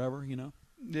or whatever, you know?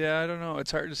 Yeah, I don't know.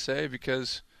 It's hard to say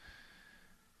because,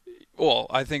 well,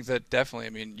 I think that definitely. I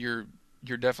mean, you're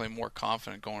definitely more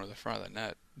confident going to the front of the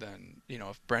net than, you know,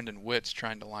 if Brendan Witt's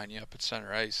trying to line you up at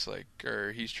center ice, like,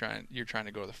 or you're trying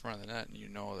to go to the front of the net, and you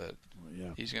know that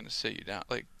he's going to sit you down.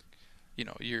 Like, you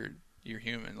know, you're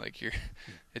human. Like,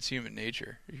 it's human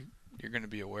nature. You're going to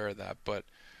be aware of that. But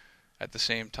at the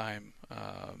same time,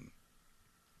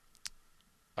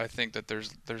 I think that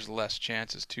there's less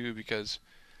chances too, because,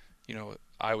 you know,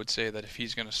 I would say that if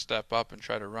he's going to step up and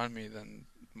try to run me, then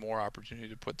more opportunity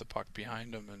to put the puck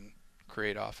behind him and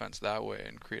create offense that way,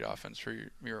 and create offense for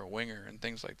you're a winger and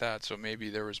things like that. So maybe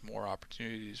there was more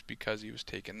opportunities because he was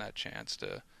taking that chance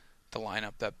to line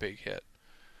up that big hit.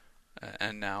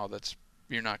 And now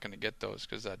you're not going to get those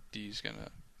because that D's going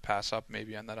to pass up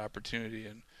maybe on that opportunity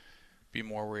and be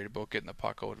more worried about getting the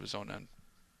puck out of his own end.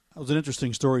 That was an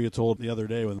interesting story you told the other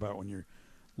day about when you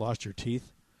lost your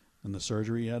teeth and the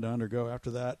surgery you had to undergo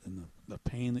after that, and the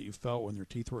pain that you felt when your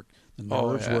teeth the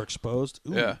nerves were exposed.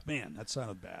 Ooh, man, that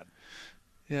sounded bad.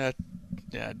 Yeah,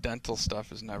 dental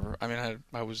stuff is never. I mean,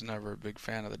 I was never a big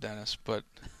fan of the dentist, but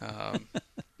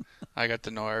I got to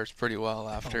know ours pretty well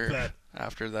after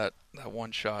that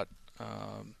one shot.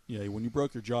 Yeah, when you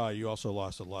broke your jaw, you also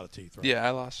lost a lot of teeth, right? Yeah,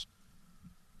 I lost,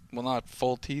 well, not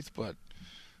full teeth, but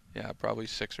yeah, probably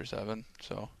 6 or 7.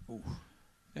 So, ooh.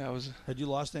 Yeah, it was. Had you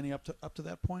lost any up to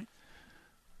that point?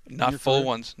 Not full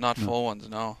ones. Not full ones.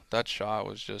 No, that shot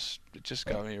was it just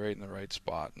got me right in the right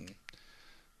spot. And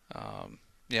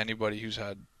anybody who's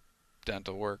had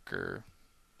dental work or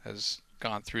has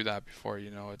gone through that before,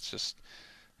 you know, it's just,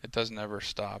 it doesn't ever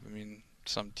stop. I mean,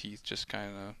 some teeth just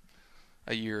kind of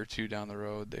a year or 2 down the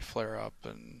road, they flare up,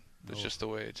 and it's just the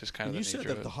way. It's just kind of the nature of it. You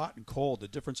said that the hot and cold, the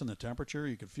difference in the temperature,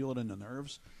 you could feel it in the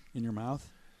nerves in your mouth.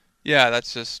 Yeah,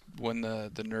 that's just when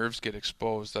the nerves get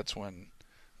exposed. That's when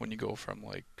you go from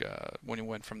when you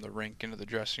went from the rink into the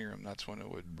dressing room. That's when it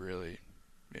would really,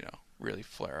 you know, really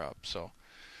flare up. So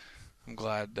I'm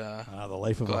glad. The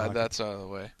life of a hockey. That's out of the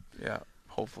way. Yeah,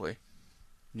 hopefully.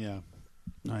 Yeah,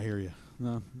 I hear you.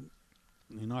 No,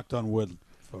 you knocked on wood,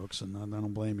 folks, and I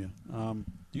don't blame you.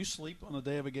 Do you sleep on the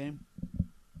day of a game?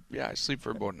 Yeah, I sleep for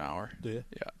about an hour. Do you?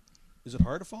 Yeah. Is it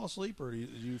hard to fall asleep, or do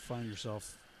you find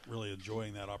yourself really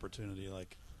enjoying that opportunity?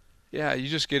 Like, yeah, you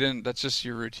just get in. That's just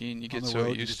your routine. You get so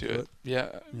used to it.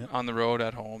 Yeah, on the road,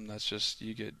 at home, that's just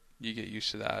you get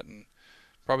used to that. And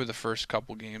probably the first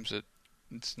couple games,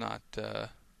 it's not the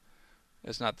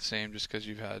same, just because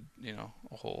you've had, you know,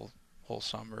 a whole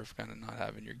summer of kind of not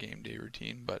having your game day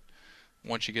routine. But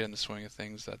once you get in the swing of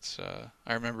things, that's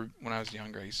I remember when I was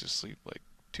younger, I used to sleep like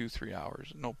 2-3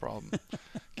 hours, no problem.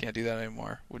 Can't do that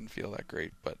anymore. Wouldn't feel that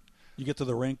great, but. You get to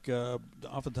the rink,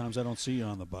 oftentimes I don't see you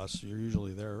on the bus. You're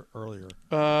usually there earlier.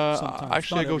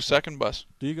 Actually, I go second bus.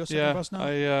 Do you go second bus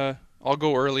now? I'll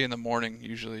go early in the morning,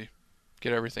 usually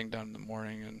get everything done in the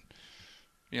morning, and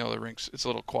the rink's it's a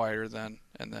little quieter then.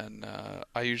 And then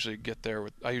I usually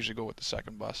go with the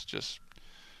second bus. Just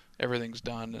everything's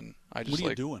done, and I just What are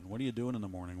you doing? What are you doing in the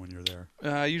morning when you're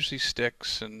there? Usually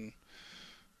sticks and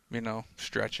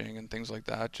stretching and things like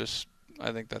that. Just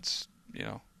I think that's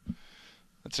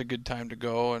that's a good time to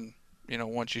go, and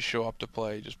once you show up to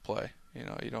play, you just play. You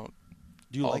don't.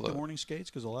 Do you like the morning skates?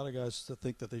 Because a lot of guys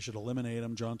think that they should eliminate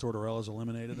them. John Tortorella's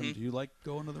eliminated them. Do you like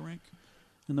going to the rink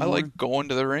in the morning? Like going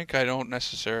to the rink. I don't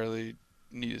necessarily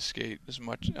need to skate as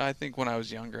much. I think when I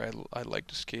was younger, I liked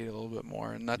to skate a little bit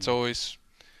more, and that's always.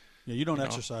 Yeah, you don't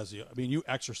exercise you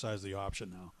exercise the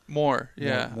option now. More,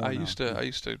 yeah. More I used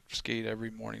to skate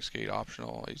every morning, skate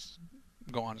optional. I used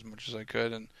to go on as much as I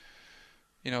could, and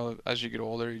as you get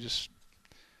older,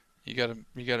 you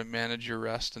gotta manage your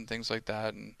rest and things like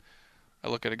that. And I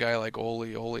look at a guy like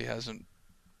Ole. Ole hasn't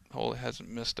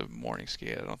missed a morning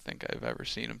skate. I don't think I've ever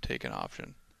seen him take an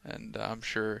option, and I'm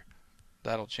sure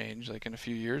that'll change like in a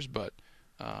few years. But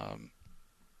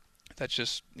that's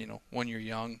just when you're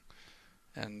young,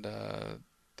 and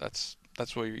that's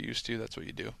what you're used to. That's what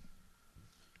you do.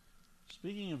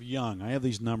 Speaking of young, I have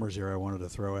these numbers here I wanted to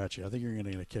throw at you. I think you're going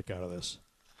to get a kick out of this.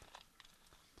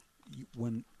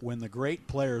 When the great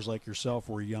players like yourself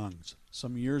were young,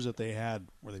 some years that they had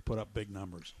where they put up big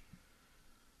numbers.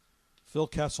 Phil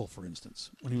Kessel, for instance,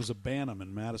 when he was a Bantam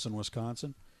in Madison,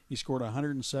 Wisconsin, he scored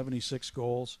 176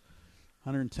 goals,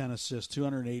 110 assists,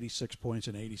 286 points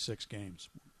in 86 games.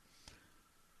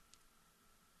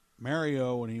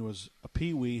 Mario, when he was a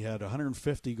peewee, had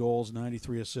 150 goals,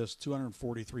 93 assists,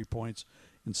 243 points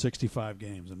in 65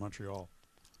 games in Montreal.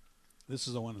 This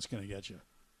is the one that's going to get you.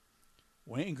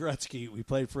 Wayne Gretzky, we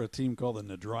played for a team called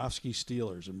the Nadrofsky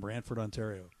Steelers in Brantford,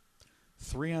 Ontario.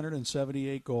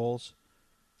 378 goals,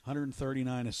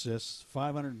 139 assists,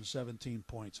 517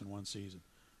 points in one season.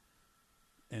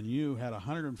 And you had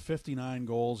 159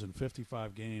 goals in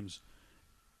 55 games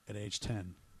at age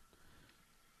 10.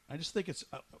 I just think it's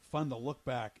fun to look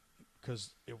back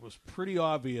because it was pretty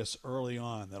obvious early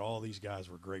on that all these guys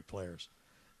were great players.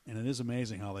 And it is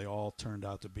amazing how they all turned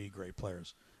out to be great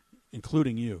players,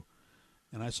 including you.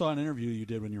 And I saw an interview you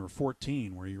did when you were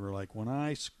 14 where you were like,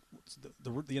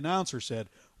 the announcer said,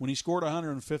 when he scored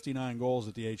 159 goals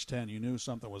at the age 10, you knew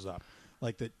something was up.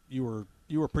 Like that you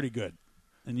were pretty good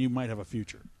and you might have a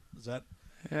future. Is that?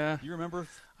 Yeah. You remember?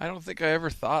 I don't think I ever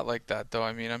thought like that, though.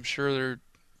 I mean, I'm sure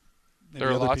there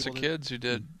are lots of kids who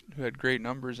had great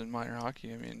numbers in minor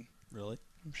hockey. I mean, really?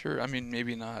 I'm sure. I mean,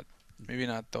 maybe not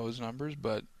those numbers,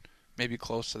 but maybe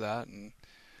close to that. And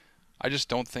I just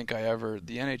don't think the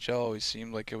NHL always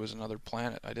seemed like it was another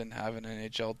planet. I didn't have an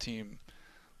NHL team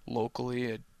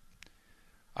locally.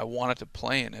 I wanted to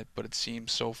play in it, but it seemed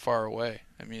so far away.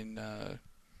 I mean,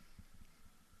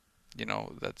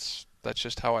 that's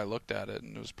just how I looked at it,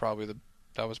 and that was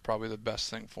probably the best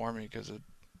thing for me because it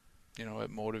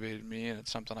motivated me, and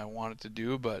it's something I wanted to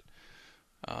do. But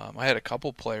I had a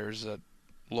couple players that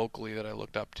locally that I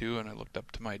looked up to, and I looked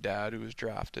up to my dad who was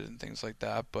drafted and things like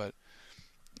that, but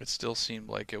it still seemed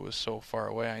like it was so far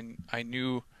away. I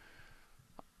knew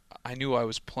I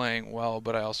was playing well,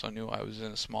 but I also knew I was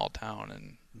in a small town,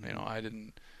 and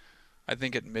I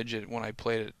think at midget when I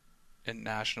played it in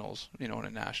nationals, in a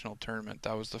national tournament,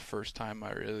 that was the first time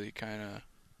I really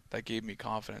that gave me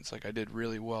confidence. Like I did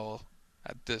really well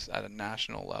at a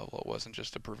national level. It wasn't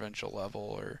just a provincial level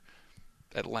or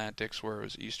Atlantics where it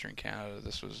was Eastern Canada.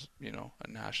 This was, a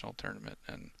national tournament,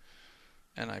 and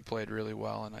I played really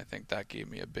well, and I think that gave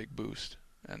me a big boost.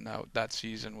 And that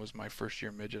season was my first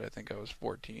year midget. I think I was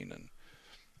 14, and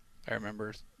I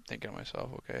remember thinking to myself,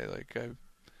 okay,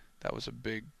 that was a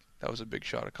big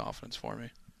shot of confidence for me.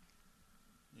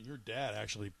 Your dad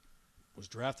actually was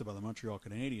drafted by the Montreal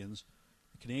Canadiens.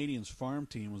 The Canadiens farm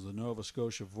team was the Nova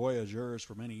Scotia Voyageurs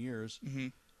for many years. Mm-hmm.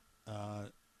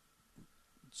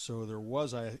 So there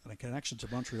was a connection to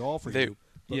Montreal for you.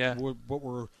 But yeah.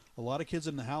 Were a lot of kids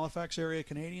in the Halifax area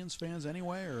Canadiens fans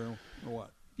anyway, or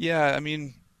what? Yeah, I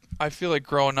mean, I feel like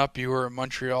growing up you were a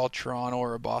Montreal, Toronto,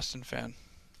 or a Boston fan.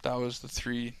 That was the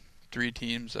three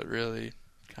teams that really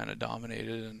kind of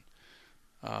dominated, and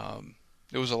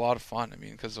it was a lot of fun. I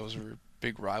mean, because those were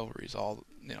big rivalries, all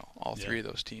three of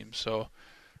those teams. So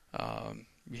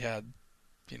we had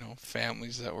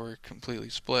families that were completely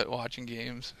split watching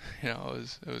games. It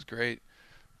was great.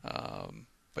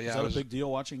 But yeah, is that a big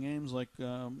deal watching games like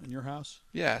in your house?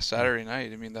 Yeah, Saturday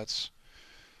night. I mean, that's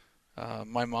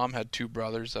my mom had two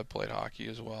brothers that played hockey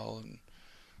as well, and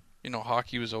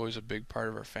hockey was always a big part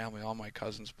of our family. All my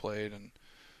cousins played, and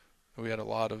we had a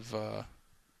lot of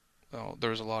there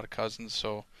was a lot of cousins,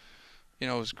 so it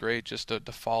was great just to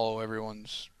follow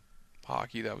everyone's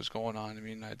hockey that was going on. I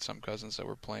mean, I had some cousins that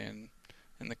were playing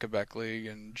in the Quebec League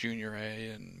and Junior A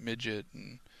and midget,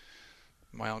 and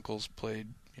my uncles played,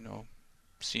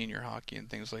 senior hockey and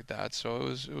things like that. So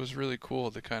it was really cool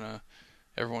to kind of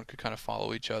everyone could kind of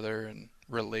follow each other and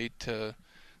relate to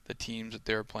the teams that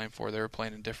they were playing for. They were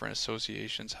playing in different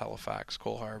associations, Halifax,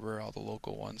 Cole Harbour, all the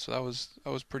local ones. So that was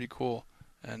pretty cool.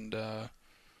 And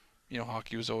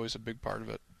hockey was always a big part of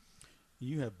it.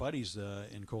 You have buddies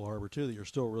in Cole Harbour too that you're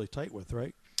still really tight with,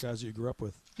 right? Guys that you grew up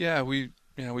with. Yeah, we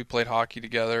played hockey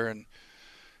together, and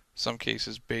some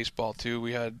cases baseball too.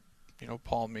 We had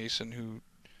Paul Mason, who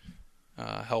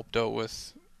helped out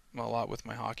with a lot with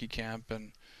my hockey camp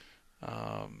and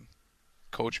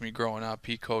coached me growing up.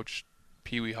 He coached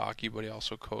Pee Wee hockey, but he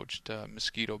also coached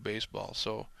Mosquito baseball.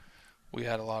 So we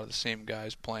had a lot of the same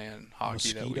guys playing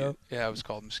hockey. Mosquito? It was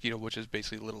called Mosquito, which is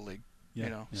basically Little League.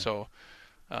 Yeah. So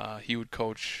he would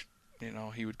coach.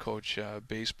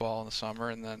 Baseball in the summer,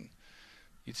 and then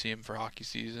you'd see him for hockey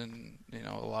season.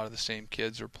 A lot of the same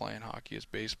kids were playing hockey as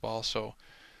baseball. So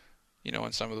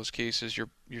in some of those cases,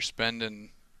 you're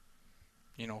spending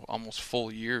almost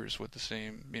full years with the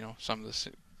same some of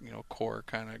the core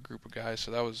kind of group of guys.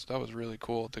 So that was really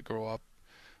cool to grow up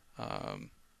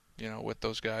with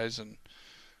those guys, and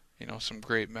some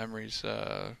great memories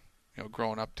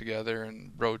growing up together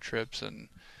and road trips, and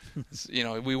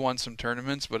we won some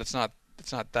tournaments, but it's not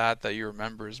that you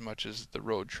remember as much as the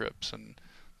road trips and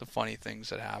the funny things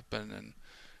that happen, and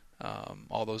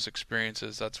all those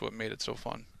experiences. That's what made it so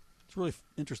fun. It's really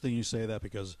interesting you say that,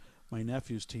 because my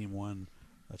nephew's team won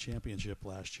a championship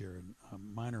last year in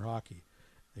minor hockey.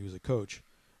 He was a coach,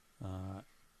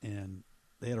 and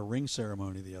they had a ring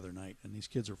ceremony the other night, and these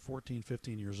kids are 14,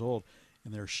 15 years old,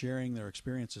 and they're sharing their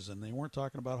experiences, and they weren't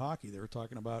talking about hockey. They were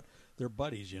talking about their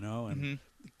buddies, and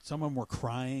some of them were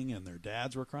crying, and their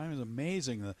dads were crying. It was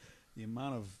amazing the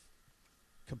amount of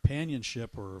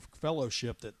companionship or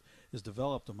fellowship that is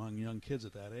developed among young kids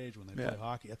at that age when they play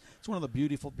hockey. It's one of the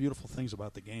beautiful, beautiful things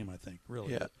about the game, I think,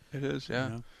 really. Yeah, it is,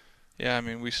 yeah. Yeah, I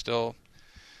mean, we still,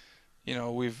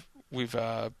 we've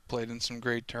played in some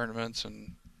great tournaments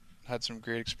and had some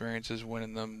great experiences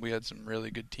winning them. We had some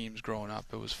really good teams growing up.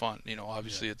 It was fun.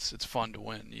 Obviously it's fun to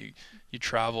win. You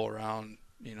travel around,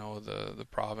 the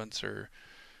province, or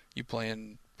you play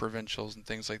in provincials and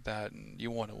things like that, and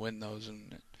you want to win those.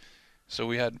 And so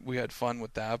we had fun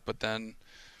with that. But then,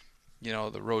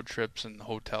 the road trips and the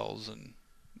hotels and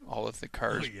all of the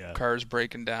cars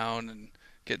breaking down and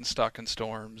getting stuck in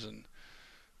storms. And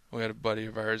we had a buddy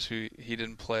of ours who he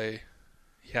didn't play.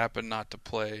 He happened not to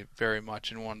play very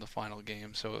much in one of the final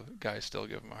games, so guys still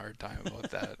give him a hard time about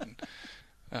that. And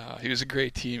he was a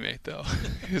great teammate, though.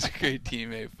 He was a great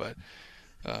teammate, but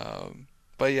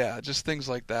yeah, just things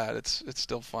like that. It's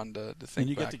still fun to think. And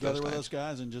you back get together those with times. those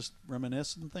guys and just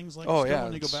reminisce and things like. Oh that yeah,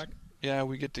 when you go back. Yeah,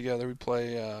 we get together. We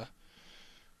play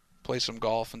some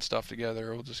golf and stuff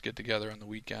together. We'll just get together on the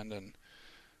weekend, and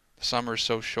the summer's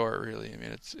so short, really. I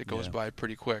mean, it goes by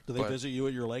pretty quick. Do they visit you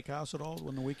at your lake house at all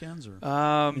on the weekends, or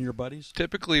your buddies?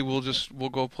 Typically, we'll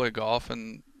go play golf,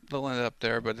 and they'll end up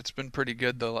there. But it's been pretty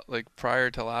good. Like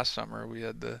prior to last summer, we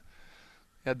had the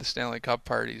Stanley Cup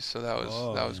parties, so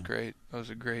that was great. That was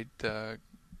a great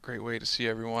way to see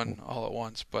everyone all at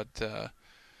once. But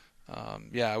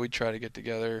we try to get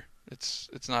together.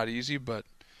 It's not easy, but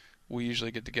we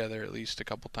usually get together at least a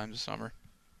couple times a summer.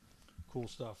 Cool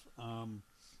stuff.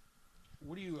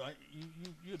 What do you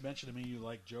had mentioned to me you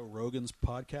like Joe Rogan's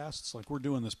podcasts? Like, we're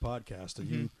doing this podcast, and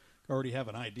you already have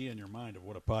an idea in your mind of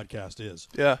what a podcast is.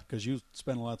 Yeah. Because you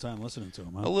spend a lot of time listening to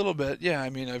them, huh? A little bit, yeah.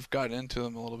 I mean, I've gotten into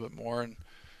them a little bit more, and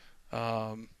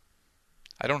I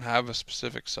don't have a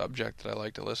specific subject that I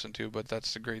like to listen to, but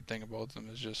that's the great thing about them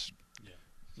is just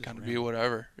kind of be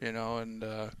whatever, and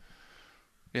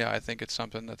I think it's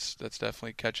something that's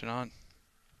definitely catching on.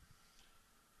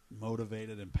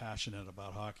 Motivated and passionate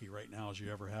about hockey right now as you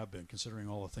ever have been, considering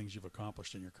all the things you've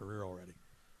accomplished in your career already.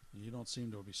 You don't seem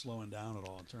to be slowing down at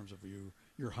all in terms of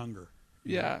your hunger.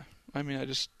 Yeah, I mean,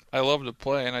 I love to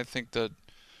play, and I think that,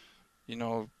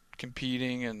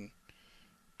 competing and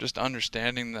just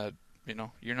understanding that,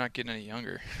 you're not getting any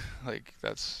younger. Like,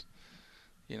 that's,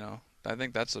 I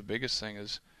think that's the biggest thing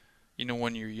is,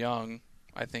 when you're young,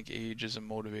 I think age is a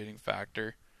motivating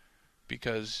factor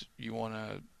because you want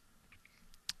to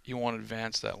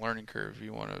advance that learning curve.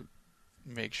 You want to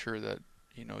make sure that,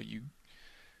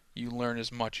 you learn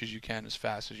as much as you can, as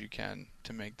fast as you can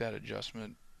to make that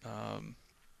adjustment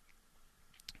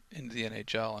into the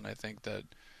NHL. And I think that,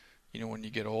 when you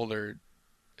get older,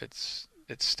 it's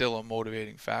still a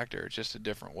motivating factor. It's just a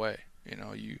different way.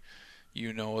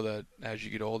 You know that as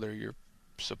you get older, you're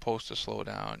supposed to slow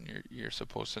down. You're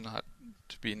supposed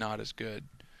to be not as good,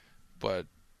 but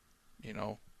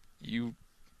you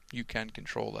can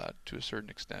control that to a certain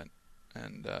extent,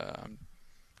 and I'm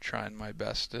trying my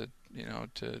best to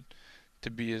to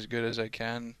be as good as I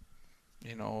can,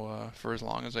 for as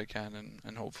long as I can,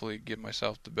 and hopefully give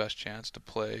myself the best chance to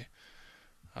play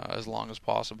as long as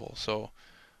possible. So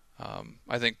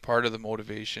I think part of the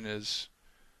motivation is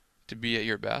to be at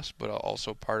your best, but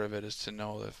also part of it is to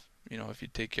know that if you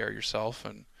take care of yourself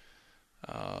and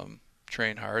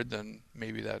train hard, then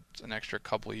maybe that's an extra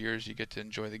couple of years you get to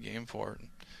enjoy the game for.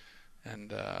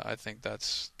 And I think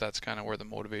that's kind of where the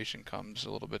motivation comes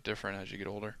a little bit different as you get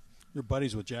older. You're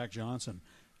buddies with Jack Johnson.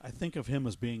 I think of him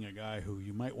as being a guy who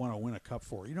you might want to win a cup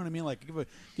for. You know what I mean? Like,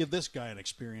 give this guy an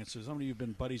experience. There's somebody you've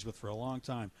been buddies with for a long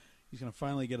time. He's going to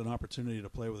finally get an opportunity to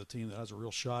play with a team that has a real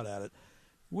shot at it.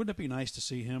 Wouldn't it be nice to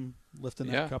see him lifting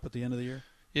that cup at the end of the year?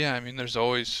 Yeah, I mean, there's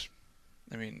always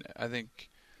 – I think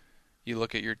you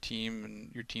look at your team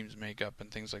and your team's makeup and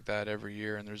things like that every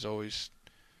year, and there's always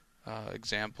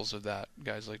examples of that.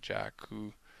 Guys like Jack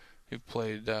who've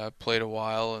played a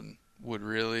while and would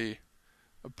really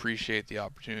appreciate the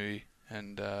opportunity,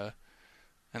 and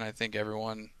I think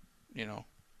everyone,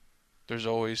 there's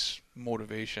always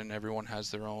motivation. Everyone has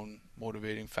their own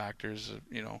motivating factors,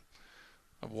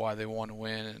 of why they want to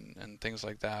win and things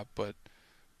like that. But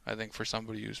I think for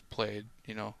somebody who's played,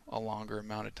 a longer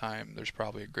amount of time, there's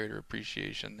probably a greater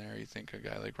appreciation there. You think a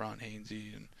guy like Ron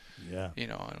Hainsey, and he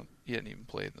hadn't even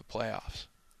played in the playoffs,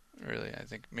 really. I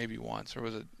think maybe once, or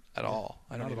was it at all?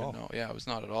 I don't even know. Yeah, it was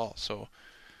not at all. So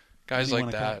guys like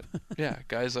that,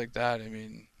 guys like that. I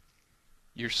mean,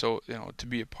 you're so to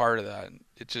be a part of that.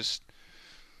 It just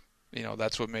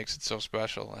that's what makes it so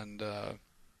special, and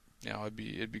it'd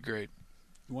be great.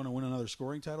 You want to win another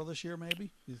scoring title this year, maybe?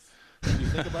 You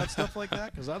think about stuff like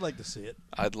that? Because I'd like to see it.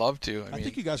 I'd love to. I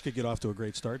think you guys could get off to a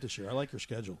great start this year. I like your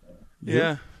schedule.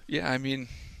 Yeah. I mean,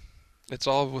 it's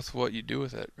all with what you do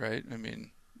with it, right? I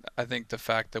mean, I think the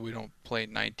fact that we don't play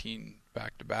 19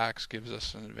 back-to-backs gives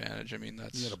us an advantage. I mean,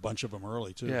 that's you had a bunch of them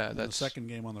early too. Yeah, that's the second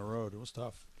game on the road. It was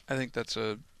tough. I think that's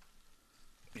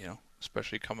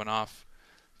especially coming off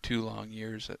 2 long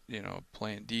years,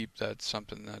 playing deep. That's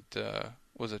something that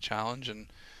was a challenge, and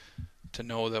to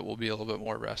know that we'll be a little bit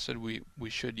more rested, we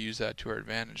should use that to our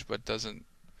advantage, but doesn't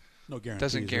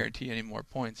guarantee any more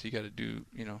points. You got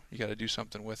to do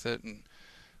something with it, and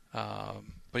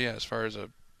but yeah, as far as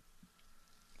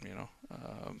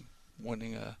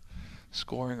winning a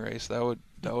scoring race, that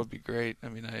would be great. I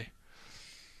mean,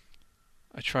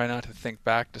 I try not to think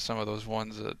back to some of those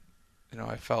ones that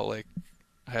I felt like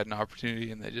I had an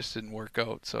opportunity and they just didn't work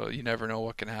out. So you never know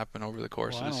what can happen over the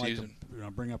course of the season. I don't like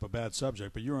to bring up a bad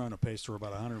subject, but you were on a pace for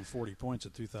about 140 points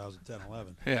in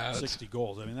 2010-11. Yeah, 60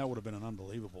 goals. I mean, that would have been an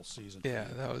unbelievable season. Yeah,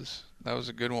 that was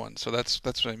a good one. So that's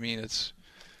what I mean. It's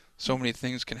so many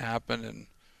things can happen,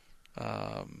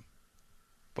 and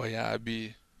but yeah, it'd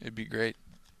be great.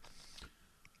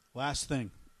 Last thing,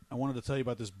 I wanted to tell you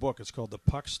about this book. It's called The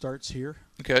Puck Starts Here.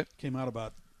 Okay. Came out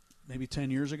about maybe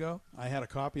 10 years ago. I had a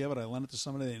copy of it. I lent it to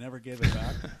somebody. They never gave it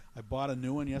back. I bought a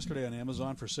new one yesterday on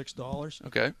Amazon for $6.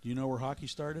 Okay. Do you know where hockey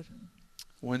started?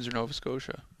 Windsor, Nova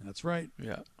Scotia. That's right.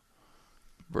 Yeah.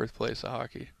 Birthplace of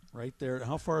hockey. Right there.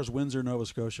 How far is Windsor, Nova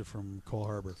Scotia from Cole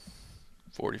Harbour?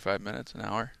 45 minutes, an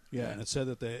hour. Yeah, and it said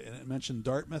that it mentioned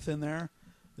Dartmouth in there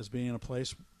as being a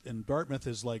place. And Dartmouth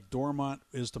is like Dormont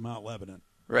is to Mount Lebanon.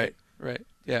 Right.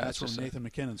 Yeah. That's where Nathan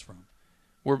McKinnon's from.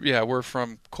 We're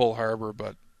from Cole Harbour,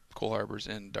 but Cole Harbour's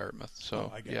in Dartmouth.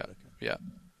 So I get it. Okay. Yeah.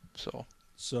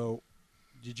 So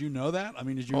did you know that? I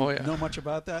mean, did you know much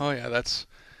about that? Oh yeah, is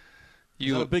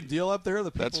that a big deal up there?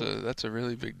 That's a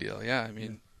really big deal. Yeah, I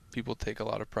mean, people take a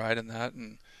lot of pride in that,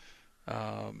 and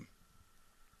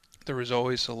there was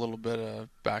always a little bit of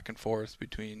back and forth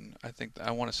between,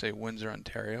 I want to say Windsor,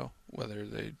 Ontario, whether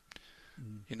they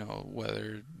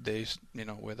whether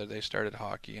they started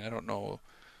hockey, and I don't know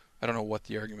what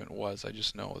the argument was. I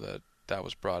just know that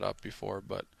was brought up before,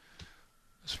 but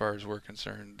as far as we're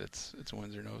concerned, it's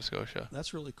Windsor, Nova Scotia.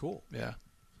 That's really cool. Yeah.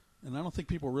 And I don't think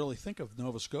people really think of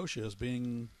Nova Scotia as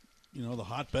being, the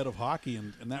hotbed of hockey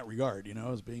in that regard,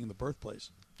 as being the birthplace.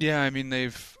 Yeah, I mean,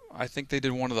 I think they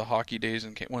did one of the hockey days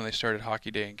when they started Hockey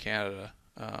Day in Canada.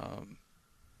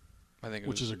 I think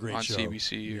which is a great on show.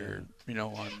 CBC or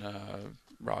on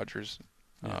Rogers.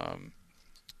 Yeah.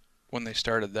 When they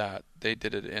started that, they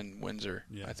did it in Windsor.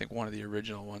 Yeah. I think one of the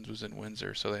original ones was in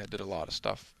Windsor, so they did a lot of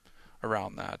stuff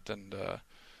around that, and it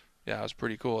was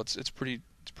pretty cool. It's pretty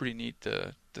neat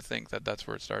to think that that's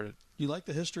where it started. You like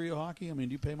the history of hockey? I mean,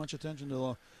 do you pay much attention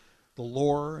to the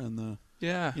lore and the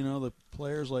the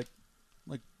players like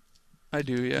I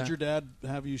do, yeah. Did your dad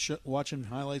have you watching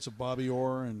highlights of Bobby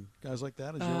Orr and guys like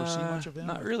that? Did you ever see much of him?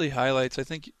 Not really highlights. I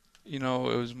think, it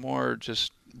was more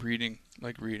just reading,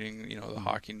 the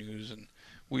hockey news. And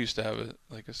we used to have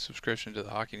a subscription to the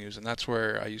hockey news, and that's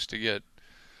where I used to get,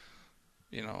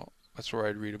 that's where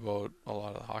I'd read about a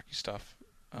lot of the hockey stuff.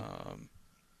 I'm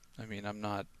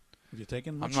not. Have you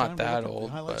taken much I'm time not to that look at old.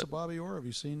 the highlights but of Bobby Orr? Have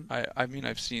you seen?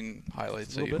 I've seen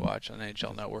highlights that you watch on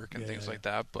NHL Network and things like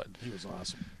that. But he was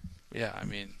awesome. Yeah,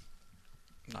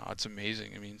 it's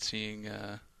amazing. Seeing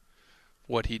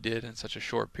what he did in such a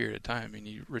short period of time.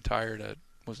 He retired at,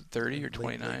 was it 30 or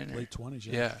 29? Late 20s,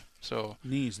 yeah. Yeah, so.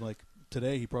 Knees, like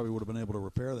today, he probably would have been able to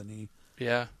repair the knee.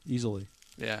 Yeah. Easily.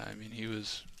 Yeah, he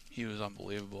was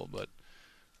unbelievable. But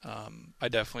I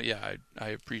definitely, I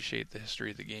appreciate the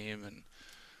history of the game, and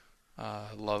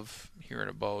love hearing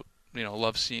about,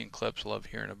 love seeing clips, love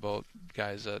hearing about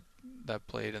guys that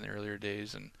played in the earlier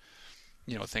days, and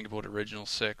think about Original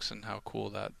Six and how cool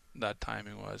that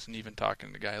timing was, and even talking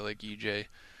to a guy like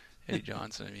Eddie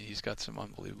Johnson. He's got some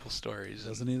unbelievable stories.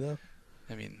 Doesn't he though?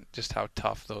 Just how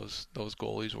tough those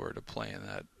goalies were to play in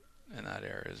that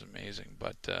era is amazing.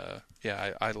 But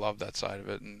I love that side of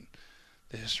it, and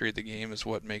the history of the game is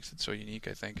what makes it so unique,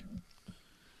 I think.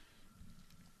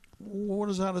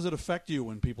 How does it affect you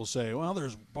when people say, well,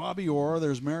 there's Bobby Orr,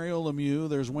 there's Mario Lemieux,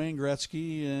 there's Wayne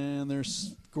Gretzky, and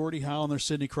there's Gordie Howe, and there's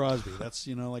Sidney Crosby? That's,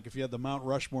 like if you had the Mount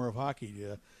Rushmore of hockey,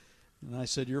 and I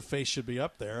said your face should be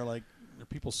up there. Like,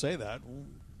 people say that.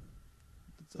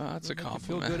 That's a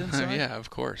compliment. Feel good inside? Yeah,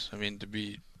 of course. To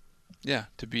be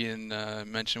in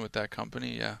mention with that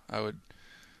company, I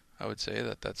would say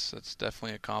that's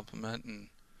definitely a compliment.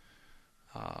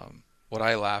 And what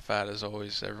I laugh at is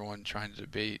always everyone trying to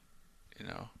debate,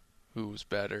 who was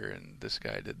better and this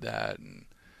guy did that, and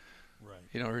right.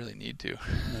 You don't really need to. No,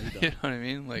 you don't. You know what I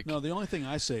mean? No, the only thing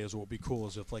I say is what would be cool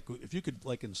is if you could,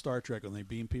 like in Star Trek when they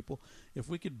beam people, if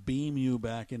we could beam you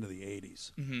back into the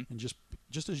 80s and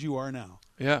just as you are now,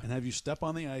 and have you step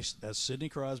on the ice as Sidney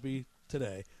Crosby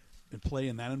today and play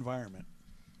in that environment,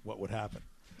 what would happen?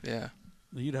 Yeah,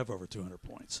 you'd have over 200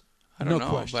 points. I don't know,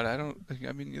 question. but I don't.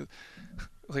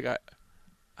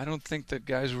 I don't think that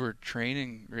guys were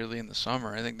training really in the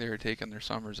summer. I think they were taking their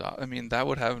summers off. That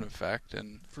would have an effect,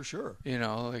 and for sure.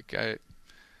 I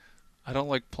don't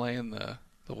like playing the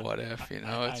what if.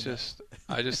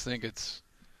 I just think it's,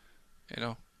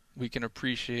 we can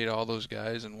appreciate all those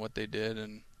guys and what they did,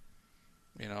 and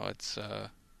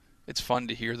it's fun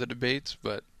to hear the debates,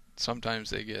 but sometimes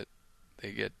they get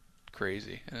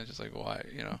crazy, and it's just like, why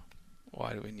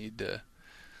do we need to?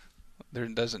 There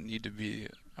doesn't need to be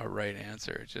a right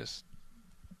answer. It just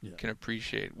can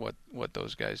appreciate what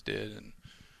those guys did,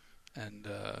 and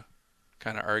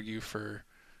kind of argue for,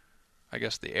 I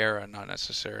guess, the era, not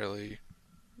necessarily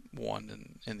one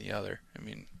and the other.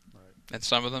 Right. And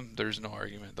some of them, there's no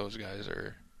argument. Those guys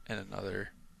are in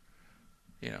another,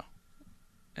 in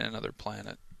another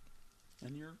planet.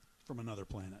 And you're from another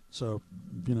planet. So,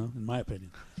 in my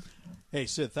opinion. Hey,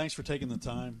 Sid, thanks for taking the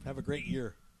time. Have a great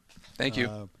year. Thank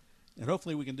you. And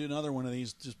hopefully we can do another one of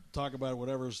these, just talk about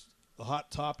whatever's the hot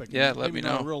topic. Yeah, let me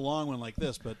know. Not a real long one like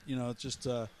this, but, just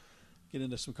get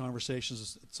into some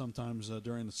conversations sometimes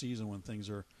during the season when things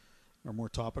are more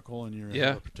topical and you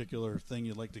have a particular thing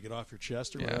you'd like to get off your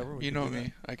chest or whatever. You know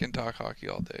me. I can talk hockey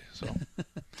all day. So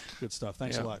Good stuff.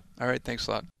 Thanks a lot. All right, thanks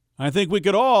a lot. I think we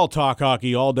could all talk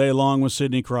hockey all day long with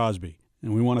Sidney Crosby,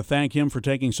 and we want to thank him for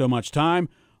taking so much time.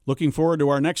 Looking forward to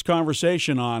our next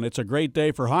conversation on It's a Great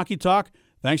Day for Hockey Talk.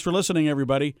 Thanks for listening,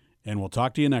 everybody, and we'll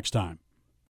talk to you next time.